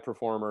live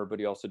performer, but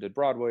he also did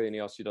Broadway and he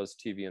also does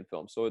TV and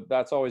film. So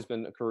that's always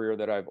been a career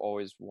that I've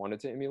always wanted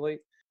to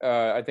emulate.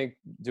 I think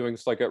doing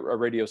like a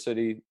Radio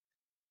City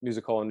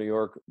music hall in New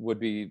York would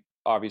be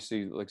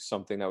obviously like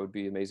something that would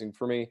be amazing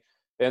for me.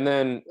 And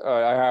then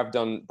I have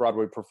done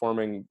Broadway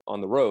performing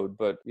on the road,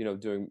 but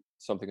doing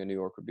something in New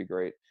York would be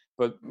great.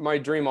 But my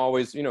dream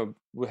always,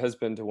 has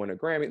been to win a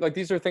Grammy. Like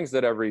these are things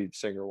that every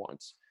singer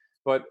wants.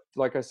 But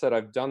like I said,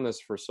 I've done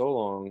this for so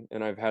long,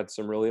 and I've had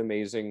some really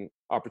amazing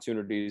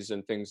opportunities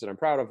and things that I'm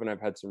proud of, and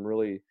I've had some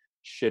really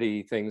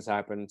shitty things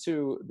happen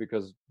too,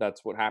 because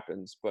that's what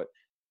happens. But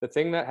the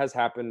thing that has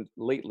happened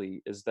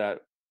lately is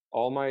that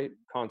all my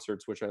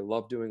concerts, which I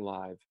love doing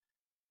live,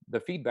 the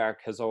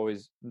feedback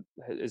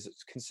is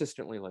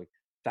consistently like,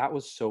 that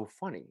was so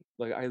funny.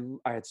 Like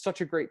I had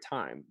such a great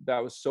time.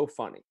 That was so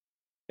funny.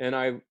 And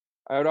I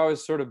would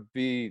always sort of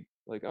be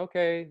like,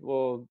 okay,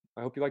 well,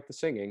 I hope you like the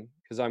singing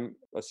because I'm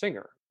a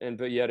singer.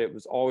 But yet it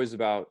was always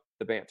about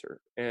the banter.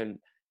 And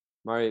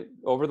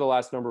over the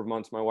last number of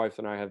months, my wife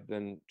and I have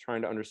been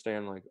trying to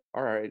understand, like,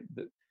 all right,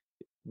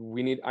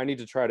 I need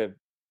to try to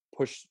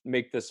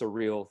make this a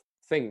real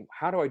thing.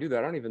 How do I do that?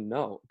 I don't even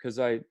know, because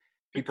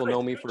people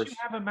know me for. Don't you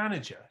have a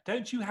manager?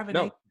 Don't you have an No.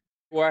 agent?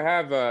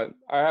 Well,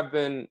 I have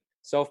been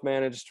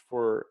self-managed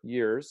for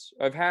years.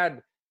 I've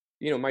had,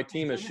 my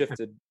team has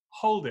shifted.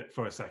 Hold it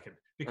for a second,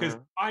 because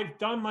I've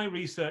done my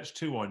research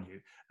too on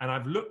you, and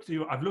I've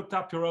looked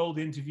up your old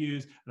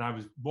interviews, and I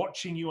was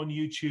watching you on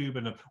YouTube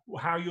and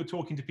how you're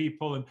talking to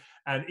people,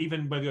 and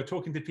even whether you're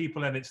talking to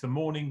people and it's the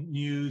morning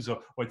news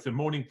or it's the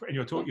morning and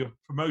you're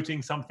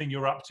promoting something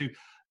you're up to.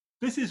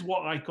 This is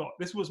what I got.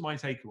 This was my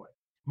takeaway.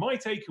 My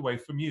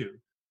takeaway from you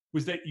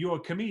was that you're a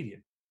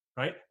comedian,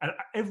 right? And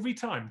every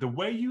time, the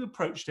way you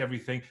approached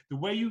everything, the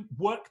way you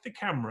work the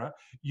camera,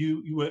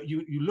 you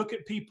look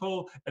at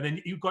people, and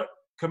then you've got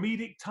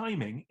comedic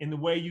timing in the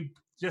way you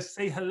just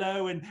say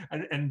hello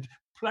and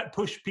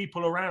push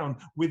people around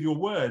with your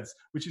words,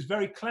 which is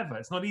very clever.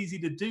 It's not easy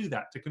to do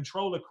that, to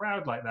control a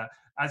crowd like that.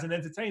 As an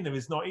entertainer,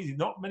 it's not easy.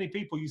 Not many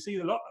people, you see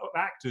a lot of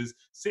actors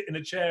sit in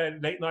a chair,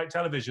 late night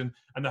television,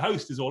 and the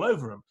host is all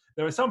over them.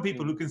 There are some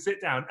people who can sit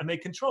down and they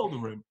control the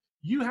room.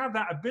 You have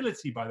that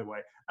ability, by the way.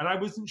 And I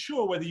wasn't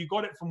sure whether you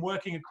got it from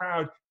working a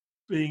crowd,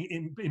 being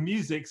in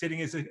music,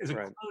 sitting as a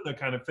Right. corner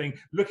kind of thing,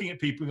 looking at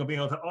people and being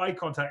able to eye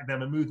contact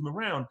them and move them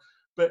around.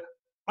 But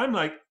I'm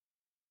like,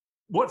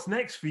 what's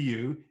next for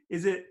you?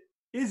 Is it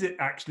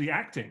actually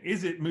acting?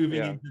 Is it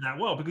moving into that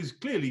world? Because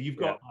clearly you've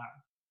got that.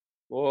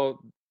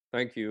 Well,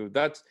 thank you.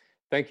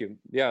 Thank you.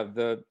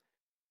 Yeah,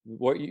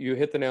 what you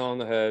hit the nail on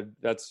the head.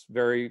 That's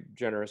very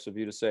generous of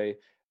you to say.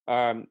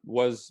 I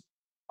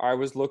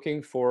was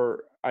looking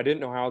for, I didn't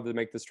know how to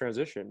make this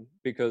transition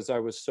because I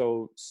was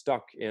so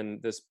stuck in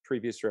this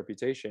previous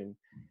reputation.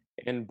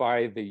 And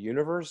by the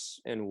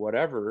universe and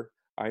whatever,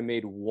 I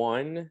made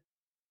one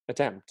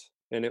attempt,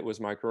 and it was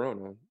My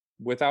Corona,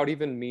 without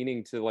even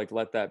meaning to like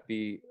let that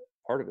be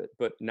part of it.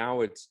 But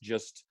now it's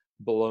just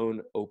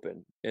blown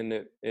open, and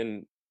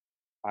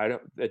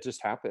it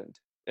just happened.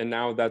 And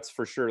now that's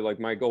for sure, like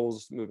my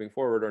goals moving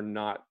forward are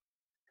not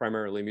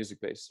primarily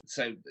music based.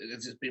 So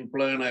it's just been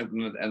blown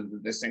open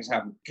and this thing's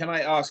happened. Can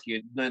I ask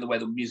you, knowing the way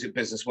the music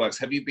business works,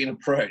 have you been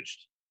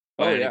approached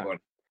by anyone?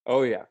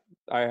 Oh yeah,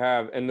 I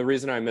have. And the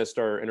reason I missed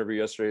our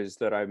interview yesterday is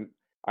that I'm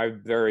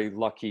very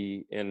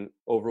lucky and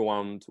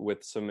overwhelmed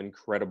with some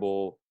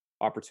incredible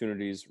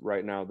opportunities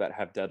right now that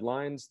have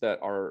deadlines that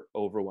are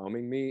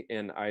overwhelming me,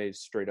 and I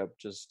straight up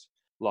just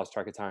lost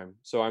track of time.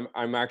 So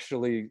I'm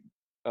actually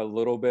a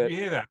little bit. You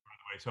hear that, by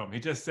the way, Tom? He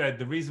just said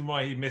the reason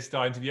why he missed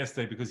our interview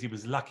yesterday because he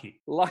was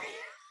lucky. Lucky.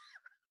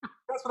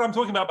 That's what I'm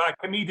talking about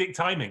comedic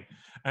timing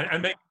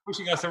and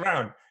pushing us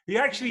around. He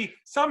actually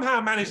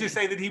somehow managed to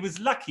say that he was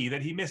lucky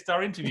that he missed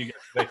our interview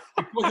yesterday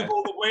because of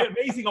all the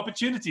amazing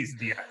opportunities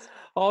that he has.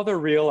 All the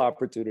real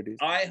opportunities.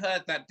 I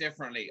heard that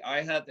differently.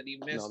 I heard that he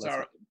missed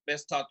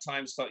our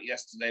time slot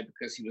yesterday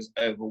because he was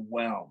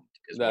overwhelmed.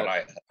 What I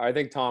heard. I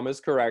think Tom is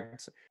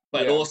correct.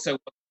 But also,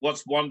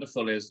 what's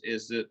wonderful is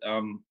that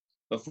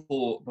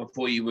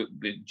before you were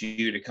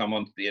due to come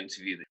onto the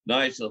interview,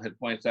 Nigel had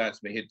pointed out to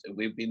me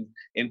we've been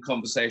in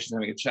conversation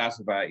having a chat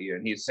about you,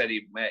 and he said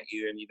he'd met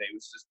you, and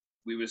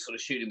we were sort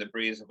of shooting the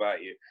breeze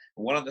about you.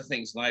 And one of the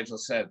things Nigel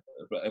said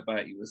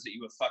about you was that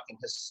you were fucking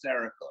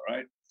hysterical,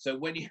 right? So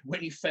when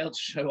you failed to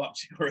show up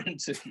to your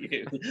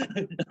interview,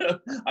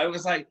 I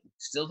was like,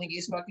 still think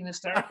he's fucking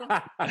hysterical?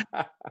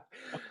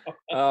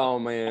 Oh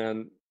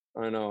man,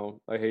 I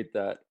know. I hate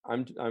that.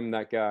 I'm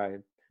that guy.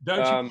 Don't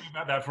you worry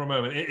about that for a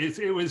moment.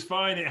 It was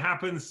fine. It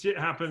happens. Shit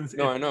happens.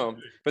 No, I know.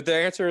 But the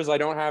answer is I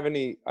don't have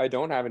any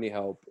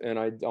help, and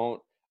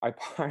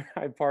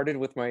I parted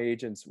with my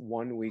agents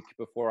 1 week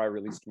before I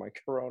released my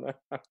Corona.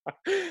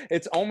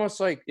 It's almost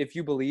like if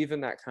you believe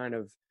in that kind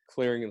of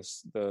clearing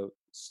the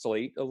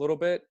slate a little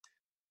bit,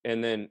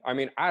 and then I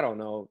mean I don't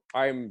know.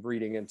 I'm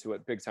reading into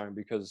it big time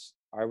because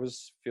I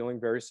was feeling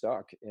very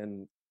stuck,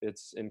 and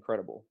it's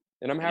incredible.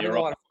 And I'm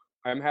having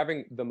I'm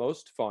having the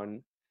most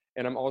fun.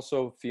 And I'm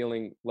also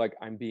feeling like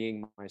I'm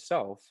being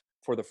myself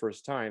for the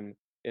first time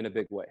in a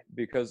big way,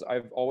 because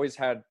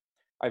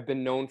I've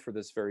been known for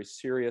this very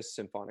serious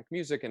symphonic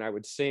music, and I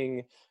would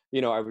sing,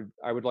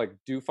 I would like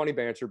do funny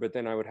banter, but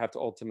then I would have to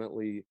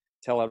ultimately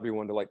tell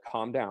everyone to like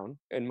calm down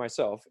and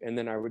myself, and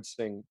then I would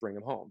sing Bring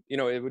 'Em Home.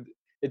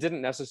 It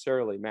didn't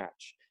necessarily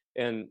match.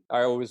 And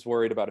I always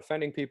worried about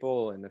offending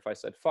people. And if I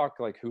said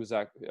fuck, like who's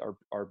that?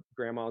 Our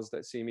grandmas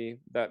that see me,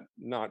 that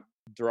not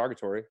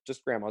derogatory,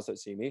 just grandmas that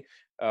see me.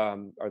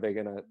 Are they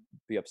gonna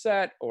be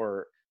upset?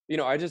 Or,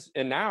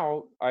 and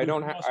now I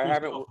don't have, I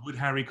haven't. Would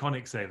Harry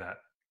Connick say that?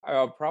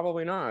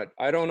 Probably not.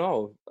 I don't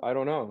know.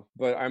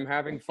 But I'm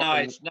having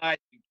fun. No,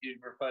 you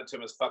referred to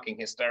him as fucking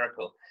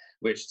hysterical,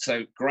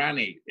 so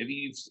granny,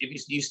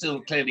 if you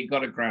still clearly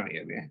got a granny,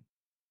 have you?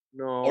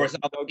 No. Or is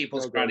it other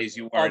people's grannies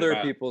you worried about?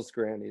 Other people's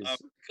grannies. Oh,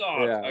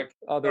 God. Yeah. Okay.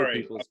 Other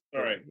people's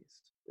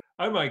grannies.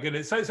 Oh my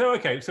goodness. So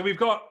okay. So we've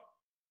got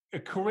a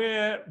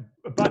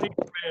budding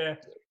career.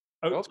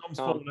 Oh, Tom's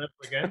fallen over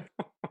again.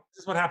 This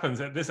is what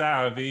happens at this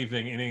hour of the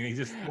evening. And he's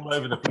just all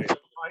over the place.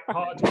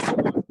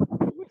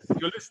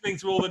 You're listening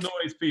to all the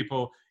noise,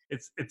 people.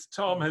 It's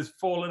Tom has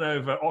fallen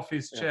over off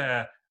his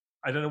chair.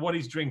 I don't know what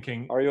he's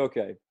drinking. Are you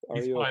okay?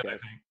 He's fine, I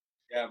think.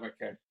 Yeah, I'm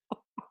okay.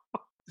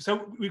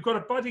 So we've got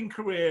a budding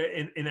career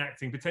in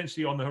acting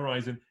potentially on the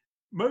horizon.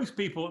 Most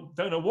people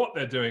don't know what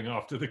they're doing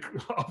after this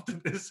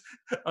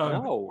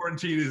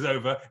quarantine is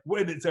over,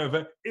 when it's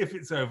over, if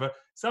it's over.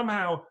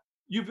 Somehow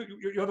you're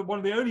one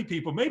of the only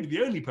people, maybe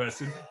the only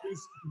person,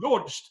 who's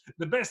launched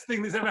the best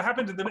thing that's ever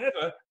happened to them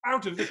ever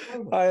out of this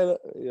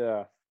moment.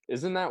 Yeah,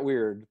 isn't that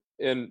weird?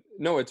 And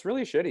no, it's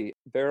really shitty.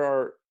 There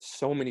are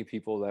so many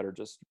people that are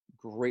just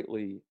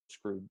greatly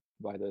screwed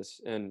by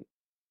this, and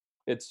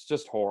it's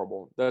just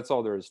horrible. That's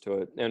all there is to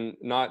it. And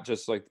not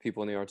just like the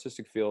people in the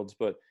artistic fields,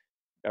 but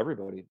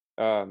everybody.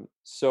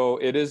 So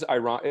it is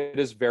it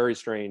is very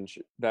strange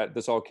that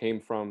this all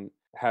came from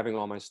having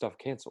all my stuff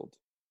canceled,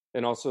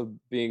 and also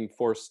being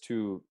forced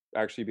to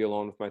actually be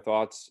alone with my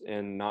thoughts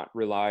and not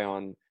rely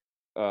on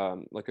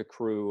like a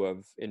crew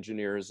of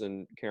engineers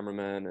and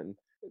cameramen and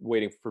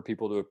waiting for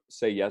people to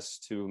say yes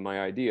to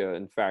my idea.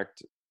 In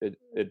fact,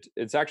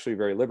 it's actually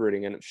very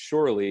liberating, and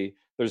surely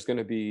there's going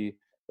to be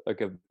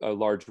like a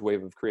large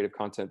wave of creative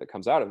content that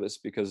comes out of this,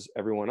 because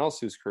everyone else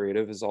who's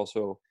creative is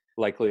also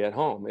likely at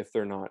home if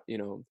they're not,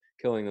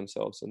 killing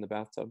themselves in the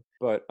bathtub.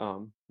 But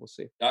we'll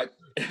see. I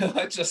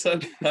just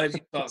heard you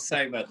start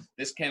saying that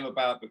this came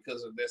about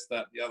because of this,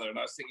 that, the other, and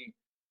I was thinking,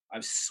 I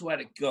swear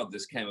to God,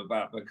 this came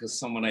about because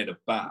someone ate a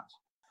bat.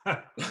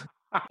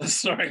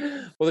 Sorry.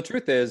 Well, the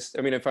truth is,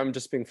 I mean, if I'm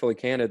just being fully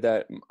candid,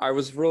 that I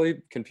was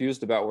really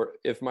confused about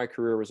if my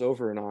career was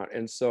over or not,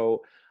 and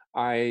so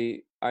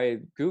I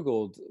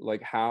Googled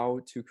like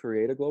how to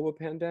create a global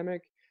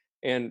pandemic,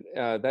 and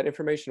that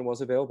information was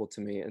available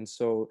to me. And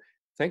so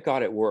thank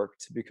God it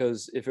worked,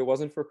 because if it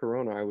wasn't for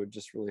Corona, I would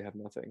just really have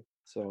nothing.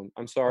 So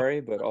I'm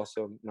sorry, but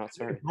also not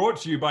sorry.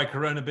 Brought to you by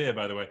Corona Beer,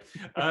 by the way.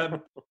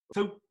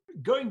 So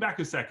going back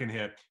a second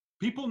here,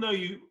 people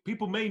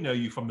may know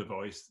you from The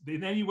Voice.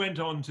 Then you went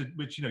on to,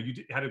 which, you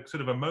had a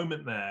sort of a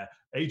moment there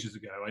ages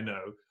ago, I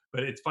know,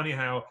 But it's funny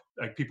how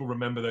like people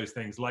remember those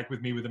things. Like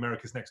with me with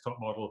America's Next Top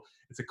Model,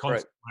 it's a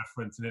constant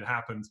reference, and it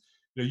happens.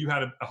 You know, you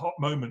had a hot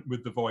moment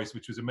with The Voice,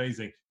 which was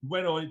amazing. You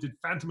went on, did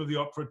Phantom of the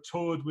Opera,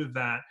 toured with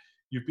that.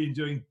 You've been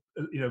doing,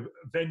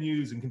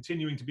 venues and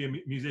continuing to be a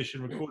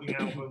musician, recording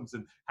albums,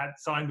 and had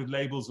signed with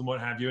labels and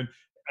what have you. And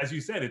as you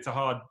said, it's a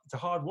hard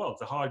world,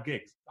 it's a hard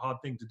gig, a hard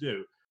thing to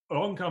do.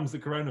 Along comes the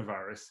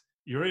coronavirus.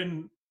 You're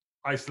in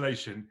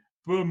isolation.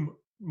 Boom,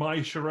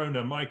 My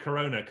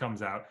Corona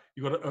comes out.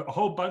 You've got a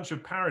whole bunch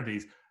of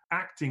parodies,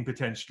 acting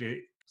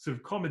potentially, sort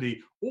of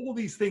comedy. All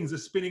these things are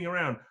spinning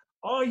around.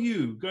 Are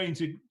you going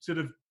to sort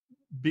of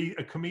be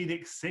a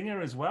comedic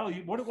singer as well?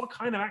 What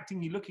kind of acting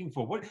are you looking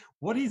for?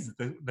 What is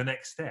the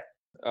next step?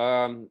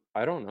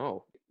 I don't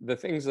know. The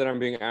things that I'm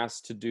being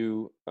asked to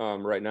do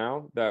right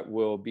now that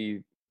will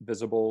be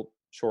visible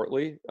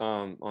shortly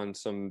on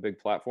some big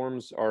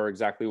platforms are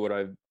exactly what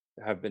I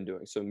have been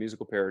doing. So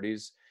musical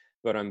parodies,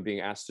 but I'm being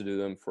asked to do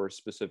them for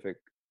specific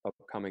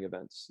upcoming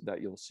events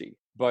that you'll see.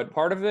 But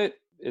part of it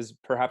is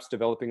perhaps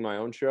developing my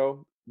own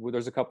show.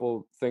 There's a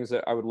couple things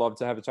that I would love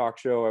to have a talk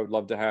show. I would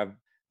love to have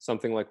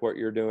something like what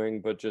you're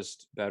doing, but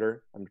just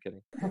better. I'm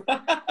kidding.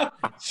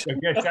 So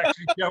get to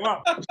actually show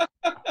up.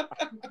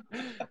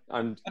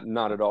 I'm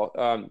not at all.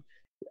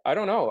 I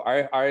don't know.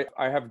 I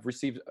have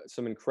received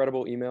some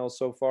incredible emails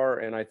so far,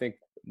 and I think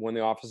when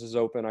the office is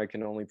open, I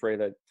can only pray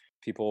that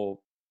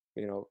people,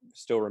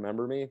 still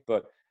remember me.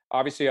 But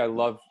obviously, I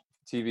love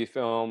TV,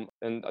 film,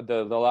 and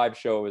the live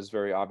show is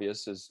very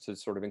obvious, is to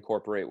sort of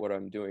incorporate what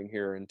I'm doing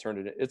here and turn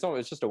it.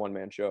 It's just a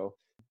one-man show.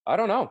 I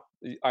don't know.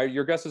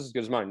 Your guess is as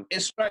good as mine.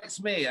 It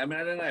strikes me. I mean,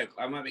 I don't know.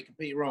 I might be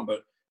completely wrong,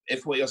 but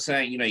if what you're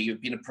saying,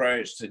 you've been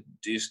approached to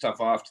do stuff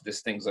after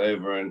this thing's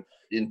over and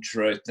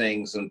intro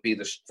things and be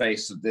the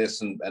face of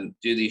this and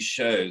do these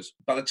shows,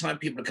 by the time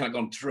people have kind of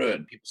gone through it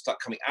and people start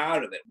coming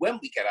out of it, when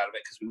we get out of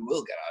it, because we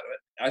will get out of it,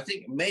 I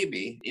think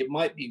maybe it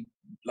might be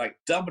like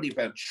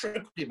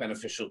triply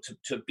beneficial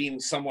to being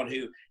someone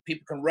who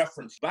people can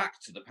reference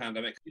back to the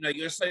pandemic.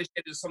 You're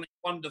associated with something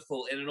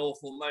wonderful in an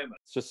awful moment.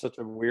 It's just such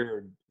a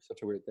weird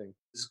thing.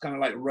 It's kind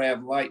of like ray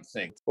of light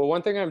thing. Well,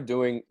 one thing I'm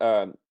doing,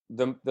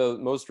 the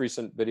most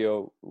recent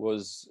video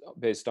was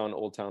based on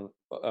Old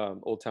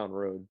Town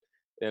Road,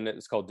 and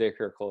it's called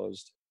Daycare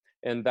Closed.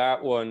 And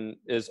that one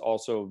is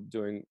also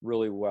doing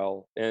really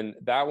well. And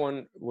that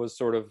one was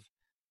sort of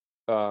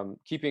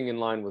keeping in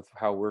line with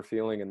how we're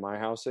feeling in my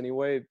house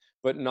anyway,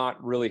 but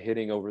not really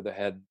hitting over the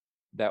head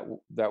that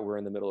we're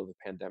in the middle of a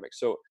pandemic.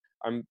 So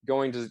I'm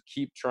going to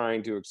keep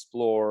trying to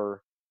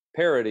explore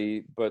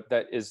parody, but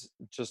that is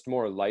just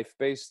more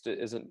life-based. It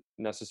isn't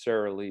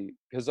necessarily,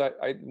 because I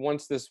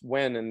once this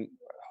when and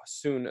as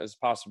soon as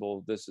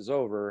possible this is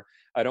over,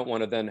 I don't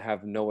want to then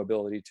have no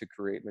ability to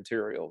create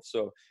material.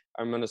 So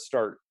I'm going to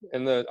start,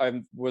 and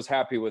I was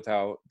happy with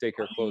how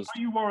Daycare Closed. Are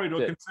you worried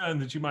or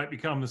concerned that you might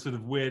become the sort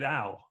of Weird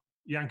Al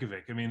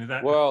Yankovic? I mean, is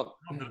that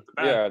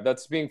yeah,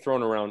 that's being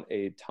thrown around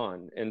a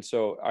ton. And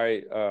so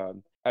I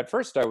at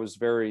first I was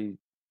very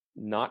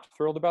not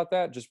thrilled about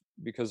that, just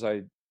because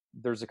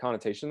there's a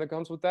connotation that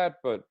comes with that.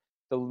 But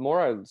the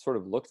more I sort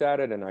of looked at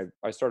it, and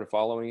I started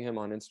following him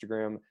on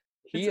Instagram,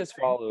 he is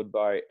followed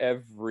by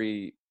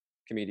every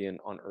comedian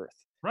on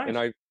earth. Right. And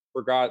I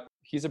forgot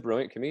he's a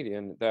brilliant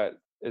comedian that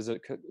is a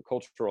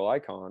cultural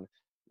icon.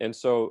 And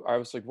so I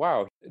was like,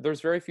 wow,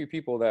 there's very few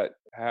people that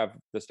have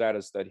the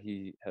status that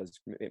he has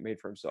made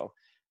for himself.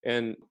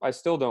 And I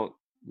still don't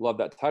love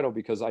that title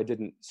because I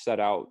didn't set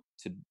out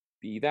to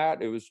be that.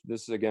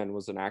 This again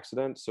was an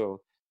accident.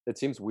 So it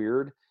seems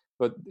weird.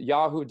 But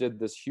Yahoo did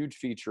this huge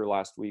feature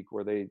last week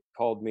where they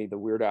called me the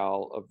Weird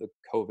Al of the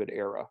COVID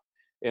era.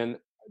 And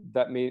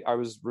I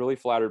was really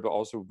flattered, but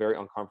also very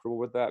uncomfortable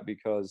with that,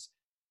 because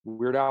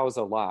Weird Al is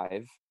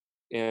alive,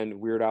 and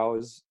Weird Al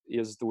is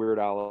the Weird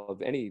Al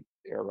of any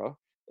era.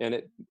 And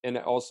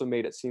it also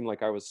made it seem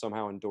like I was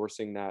somehow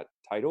endorsing that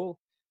title.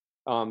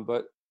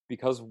 But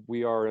because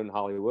we are in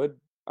Hollywood,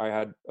 I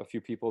had a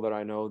few people that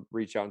I know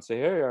reach out and say,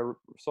 hey, I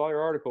saw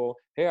your article.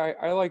 Hey,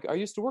 I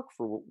used to work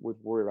with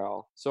Weird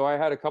Al. So I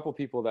had a couple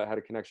people that had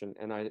a connection,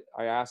 and I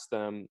asked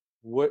them,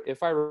 what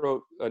if I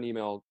wrote an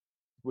email,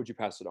 would you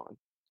pass it on?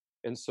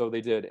 And so they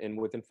did. And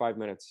within 5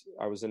 minutes,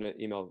 I was in an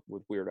email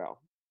with Weird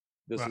Al.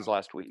 This is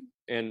last week,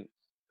 and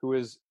who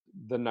is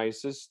the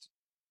nicest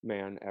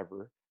man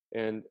ever.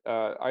 And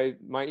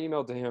my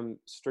email to him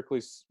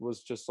strictly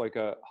was just like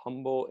a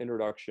humble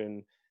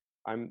introduction.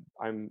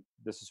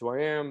 This is who I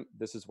am.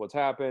 This is what's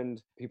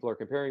happened. People are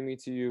comparing me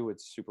to you.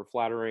 It's super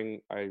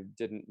flattering. I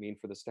didn't mean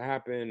for this to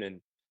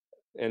happen.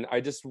 And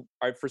I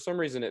for some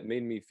reason, it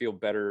made me feel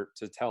better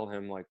to tell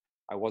him, like,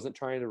 I wasn't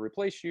trying to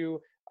replace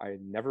you. I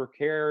never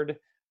cared.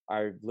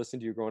 I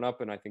listened to you growing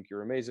up, and I think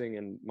you're amazing.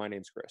 And my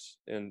name's Chris.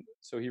 And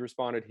so he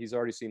responded. He's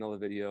already seen all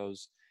the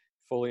videos,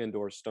 fully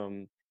endorsed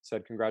them,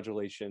 said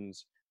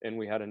congratulations. And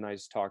we had a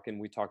nice talk, and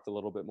we talked a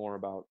little bit more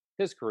about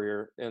his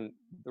career. And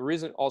the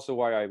reason also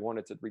why I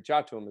wanted to reach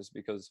out to him is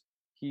because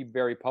he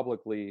very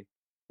publicly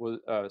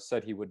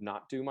said he would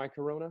not do My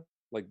Corona,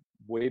 like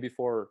way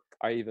before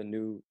I even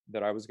knew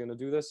that I was going to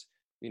do this.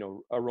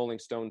 a Rolling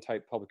Stone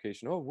type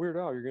publication. Oh, Weird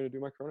Al, you're going to do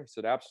my Corona? I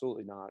said,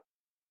 absolutely not.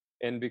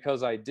 And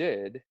because I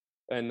did,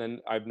 and then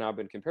I've now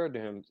been compared to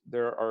him,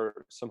 there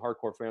are some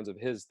hardcore fans of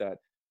his that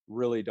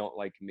really don't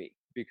like me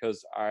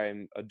because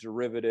I'm a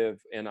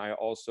derivative, and I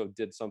also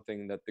did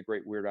something that the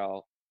great Weird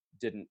Al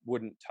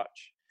wouldn't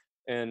touch.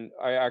 And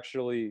I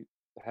actually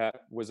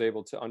was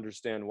able to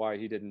understand why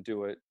he didn't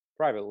do it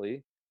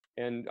privately.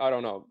 And I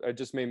don't know, it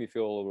just made me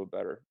feel a little bit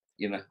better.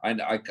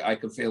 I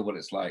can feel what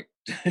it's like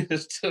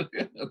to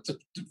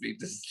be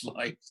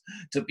disliked,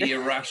 to be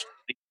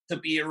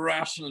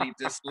irrationally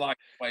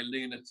disliked by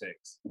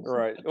lunatics.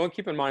 Right. Well,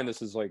 keep in mind,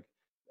 this is like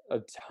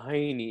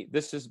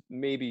this is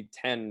maybe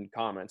 10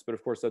 comments, but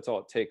of course that's all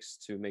it takes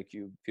to make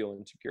you feel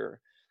insecure.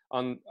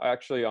 On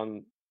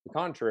the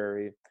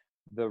contrary,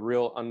 the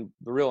real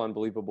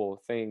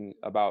unbelievable thing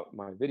about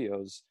my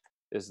videos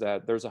is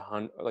that there's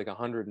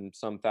 100 and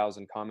some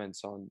thousand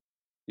comments on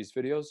these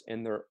videos,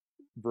 and they're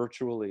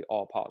virtually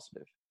all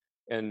positive,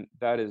 and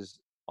that is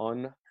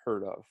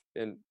unheard of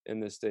in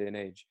this day and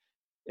age.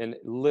 And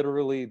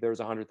literally there's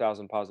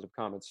 100,000 positive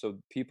comments, so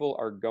people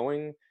are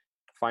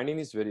finding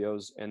these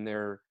videos, and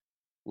they're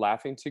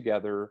laughing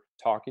together,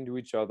 talking to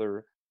each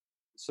other,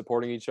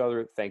 supporting each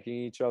other, thanking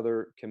each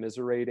other,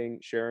 commiserating,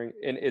 sharing,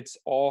 and it's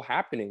all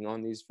happening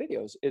on these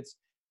videos. It's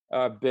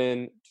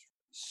been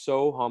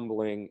so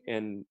humbling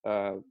and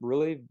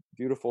really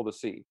beautiful to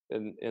see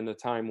in a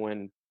time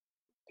when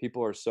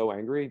people are so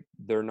angry.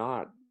 They're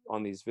not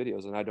on these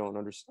videos, and I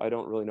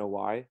don't really know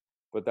why,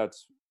 but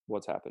that's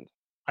what's happened.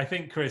 I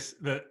think, Chris,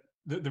 that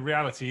the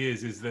reality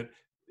is that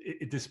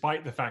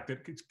despite the fact that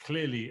it's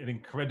clearly an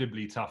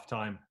incredibly tough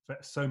time for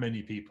so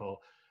many people,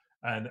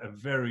 and a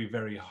very,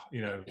 very,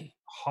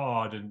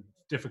 hard and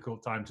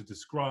difficult time to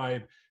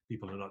describe.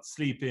 People are not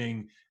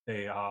sleeping.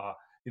 They are,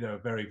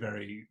 very,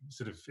 very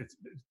sort of it's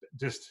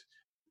just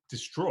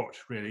distraught,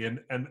 really.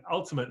 And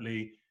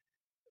ultimately,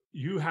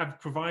 you have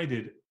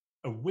provided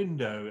a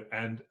window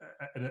and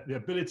the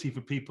ability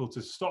for people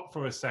to stop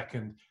for a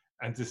second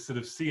and to sort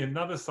of see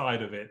another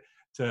side of it,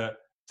 to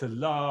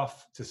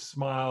laugh, to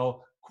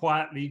smile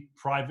quietly,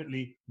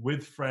 privately,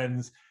 with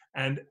friends.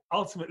 And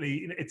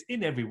ultimately, it's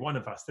in every one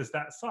of us. There's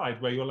that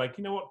side where you're like,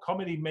 you know what,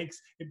 comedy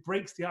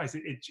breaks the ice.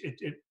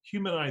 It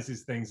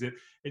humanizes things. It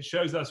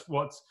shows us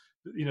what's,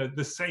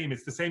 the same.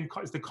 It's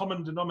the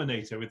common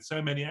denominator with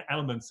so many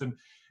elements. And,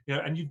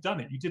 and you've done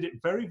it. You did it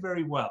very,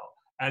 very well.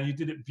 And you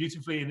did it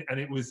beautifully. And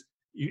it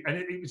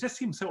just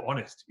seemed so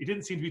honest. You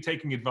didn't seem to be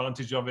taking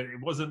advantage of it.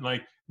 It wasn't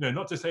like,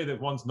 not to say that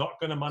one's not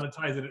going to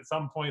monetize it at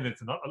some point.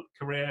 It's not a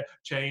career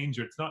change,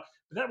 or it's not.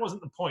 But that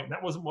wasn't the point.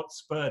 That wasn't what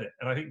spurred it.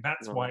 And I think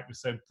that's why it was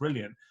so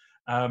brilliant.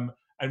 And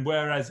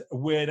whereas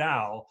Weird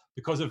Al,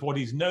 because of what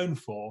he's known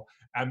for,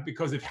 and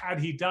because had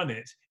he done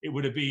it, it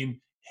would have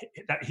been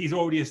that he's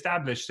already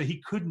established, so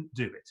he couldn't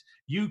do it.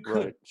 You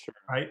could,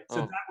 right?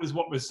 So that was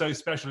what was so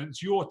special.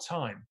 It's your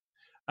time.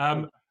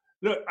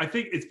 Look, I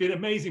think it's been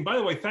amazing. By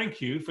the way,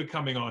 thank you for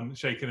coming on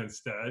Shaken and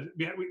Stirred.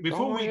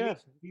 Before we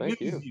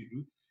lose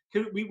you,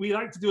 we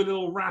like to do a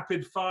little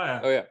rapid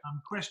fire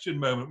question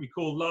moment we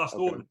call Last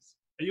Orders.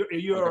 Are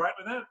you all right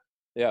with that?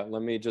 Yeah,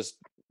 let me just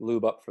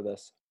lube up for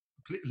this.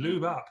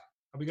 Lube up.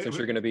 Since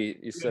you're going to be,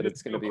 you said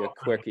it's going to be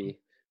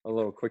a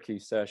little quickie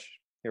sesh.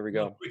 Here we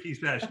go. Quickie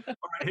sesh. All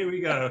right, here we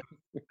go.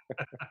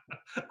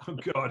 Oh,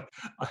 God.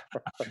 I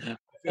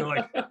feel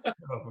like,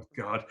 oh,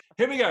 God.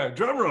 Here we go.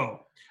 Drum roll.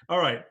 All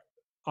right.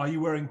 Are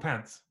you wearing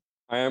pants?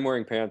 I am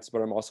wearing pants,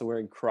 but I'm also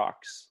wearing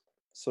Crocs.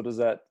 So does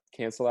that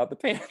cancel out the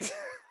pants?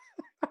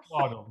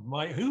 God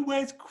almighty. Who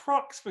wears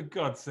Crocs, for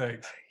God's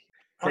sake?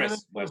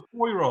 Chris, those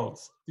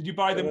 4-year-olds. Did you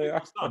buy them for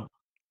your son?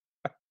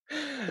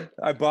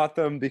 I bought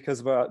them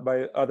because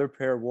my other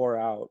pair wore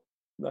out.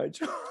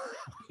 Nigel.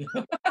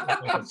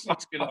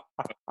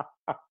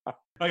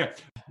 Okay.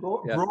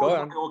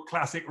 Broadway or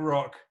classic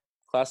rock?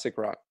 Classic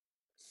rock.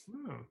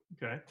 Oh,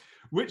 okay.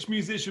 Which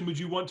musician would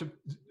you want to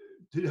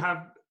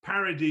have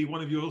parody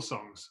one of your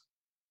songs?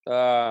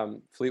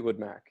 Fleetwood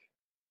Mac.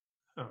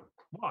 Oh,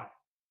 why?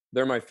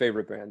 They're my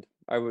favorite band.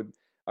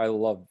 I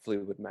love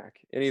Fleetwood Mac.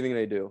 Anything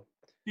they do.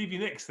 Stevie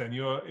Nicks, then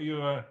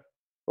you're.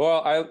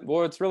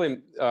 Well, it's really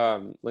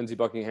Lindsey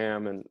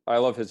Buckingham, and I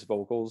love his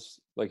vocals.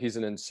 Like, he's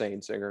an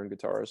insane singer and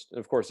guitarist. And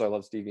of course, I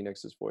love Stevie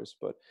Nicks' voice.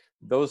 But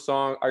those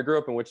songs, I grew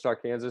up in Wichita,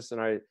 Kansas,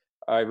 and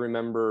I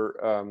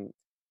remember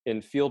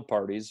in field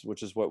parties,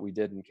 which is what we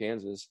did in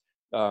Kansas,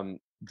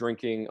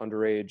 drinking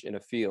underage in a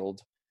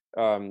field.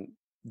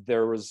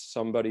 There was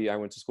somebody I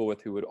went to school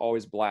with who would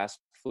always blast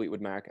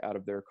Fleetwood Mac out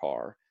of their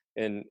car,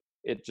 and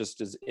it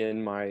just is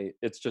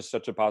it's just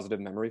such a positive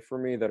memory for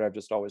me that I've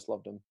just always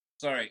loved them.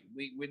 Sorry,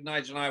 with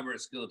Nigel and I were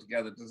at school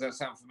together. Does that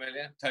sound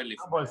familiar? Totally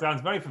familiar. Well, it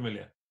sounds very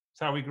familiar. It's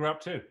how we grew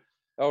up too.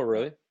 Oh,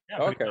 really?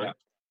 Yeah. Okay.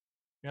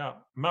 Yeah,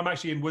 I'm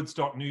actually in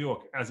Woodstock, New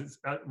York, as it's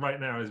right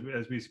now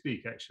as we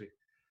speak. Actually,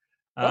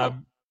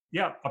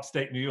 yeah,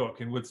 upstate New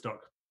York in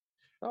Woodstock.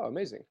 Oh,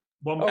 amazing.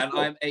 And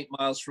I'm 8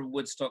 miles from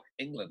Woodstock,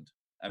 England.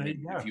 I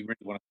mean, if you really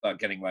want to start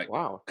getting like,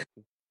 wow,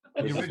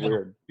 This is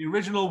weird. The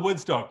original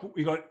Woodstock.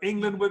 We got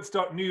England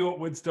Woodstock, New York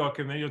Woodstock,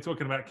 and then you're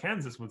talking about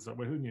Kansas Woodstock.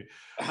 Well, who knew?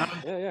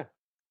 Yeah.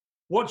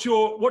 What's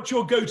your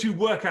go-to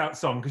workout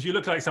song? Because you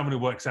look like someone who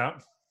works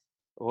out.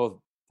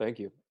 Well, thank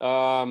you.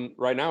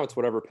 Right now, it's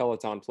whatever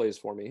Peloton plays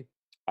for me.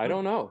 I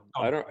don't know.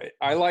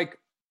 I like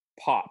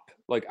pop.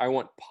 Like, I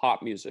want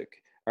pop music.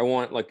 I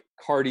want like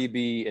Cardi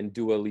B and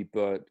Dua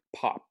Lipa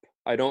pop.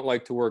 I don't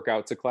like to work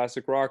out to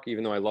classic rock,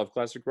 even though I love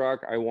classic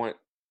rock. I want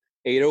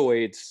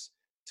 808s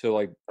to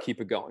like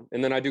keep it going.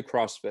 And then I do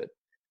CrossFit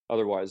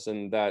otherwise.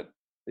 And that,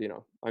 you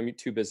know, I'm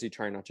too busy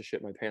trying not to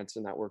shit my pants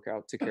in that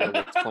workout to care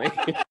what's playing.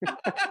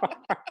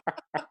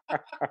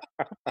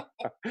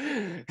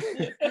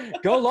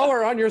 Go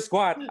lower on your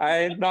squat.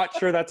 I'm not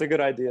sure that's a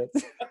good idea.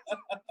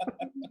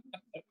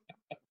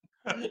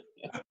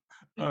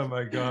 Oh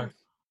my God.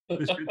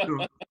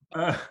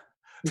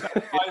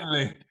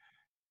 Finally,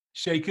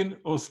 shaken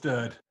or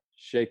stirred?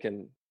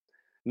 Shaken.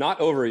 Not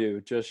over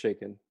you, just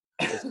shaken.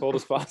 As cold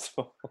as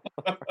possible.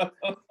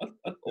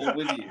 All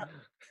with you.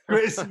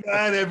 Chris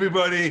Mann,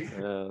 everybody.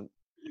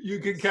 You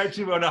can catch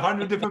him on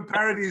 100 different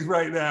parodies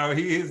right now.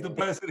 He is the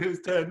person who's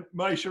turned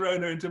my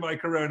Sharona into my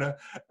Corona,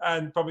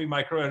 and probably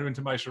my Corona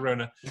into my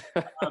Sharona.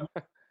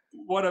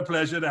 What a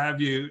pleasure to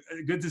have you.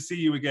 Good to see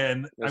you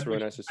again. That's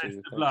really nice to see you.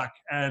 Best of luck.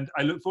 And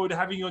I look forward to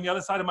having you on the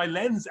other side of my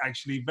lens,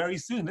 actually, very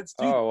soon. Let's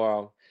do Oh,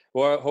 wow.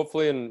 Well,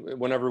 hopefully, and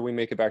whenever we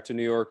make it back to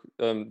New York,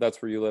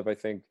 that's where you live, I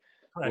think.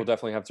 Correct. We'll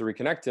definitely have to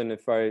reconnect. And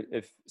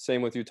if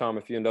same with you, Tom,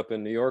 if you end up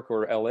in New York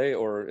or LA,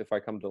 or if I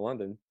come to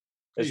London,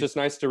 it's just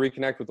nice to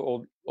reconnect with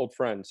old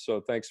friends.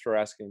 So thanks for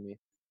asking me.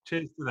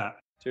 Cheers to that.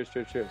 Cheers.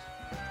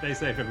 Stay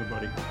safe,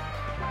 everybody.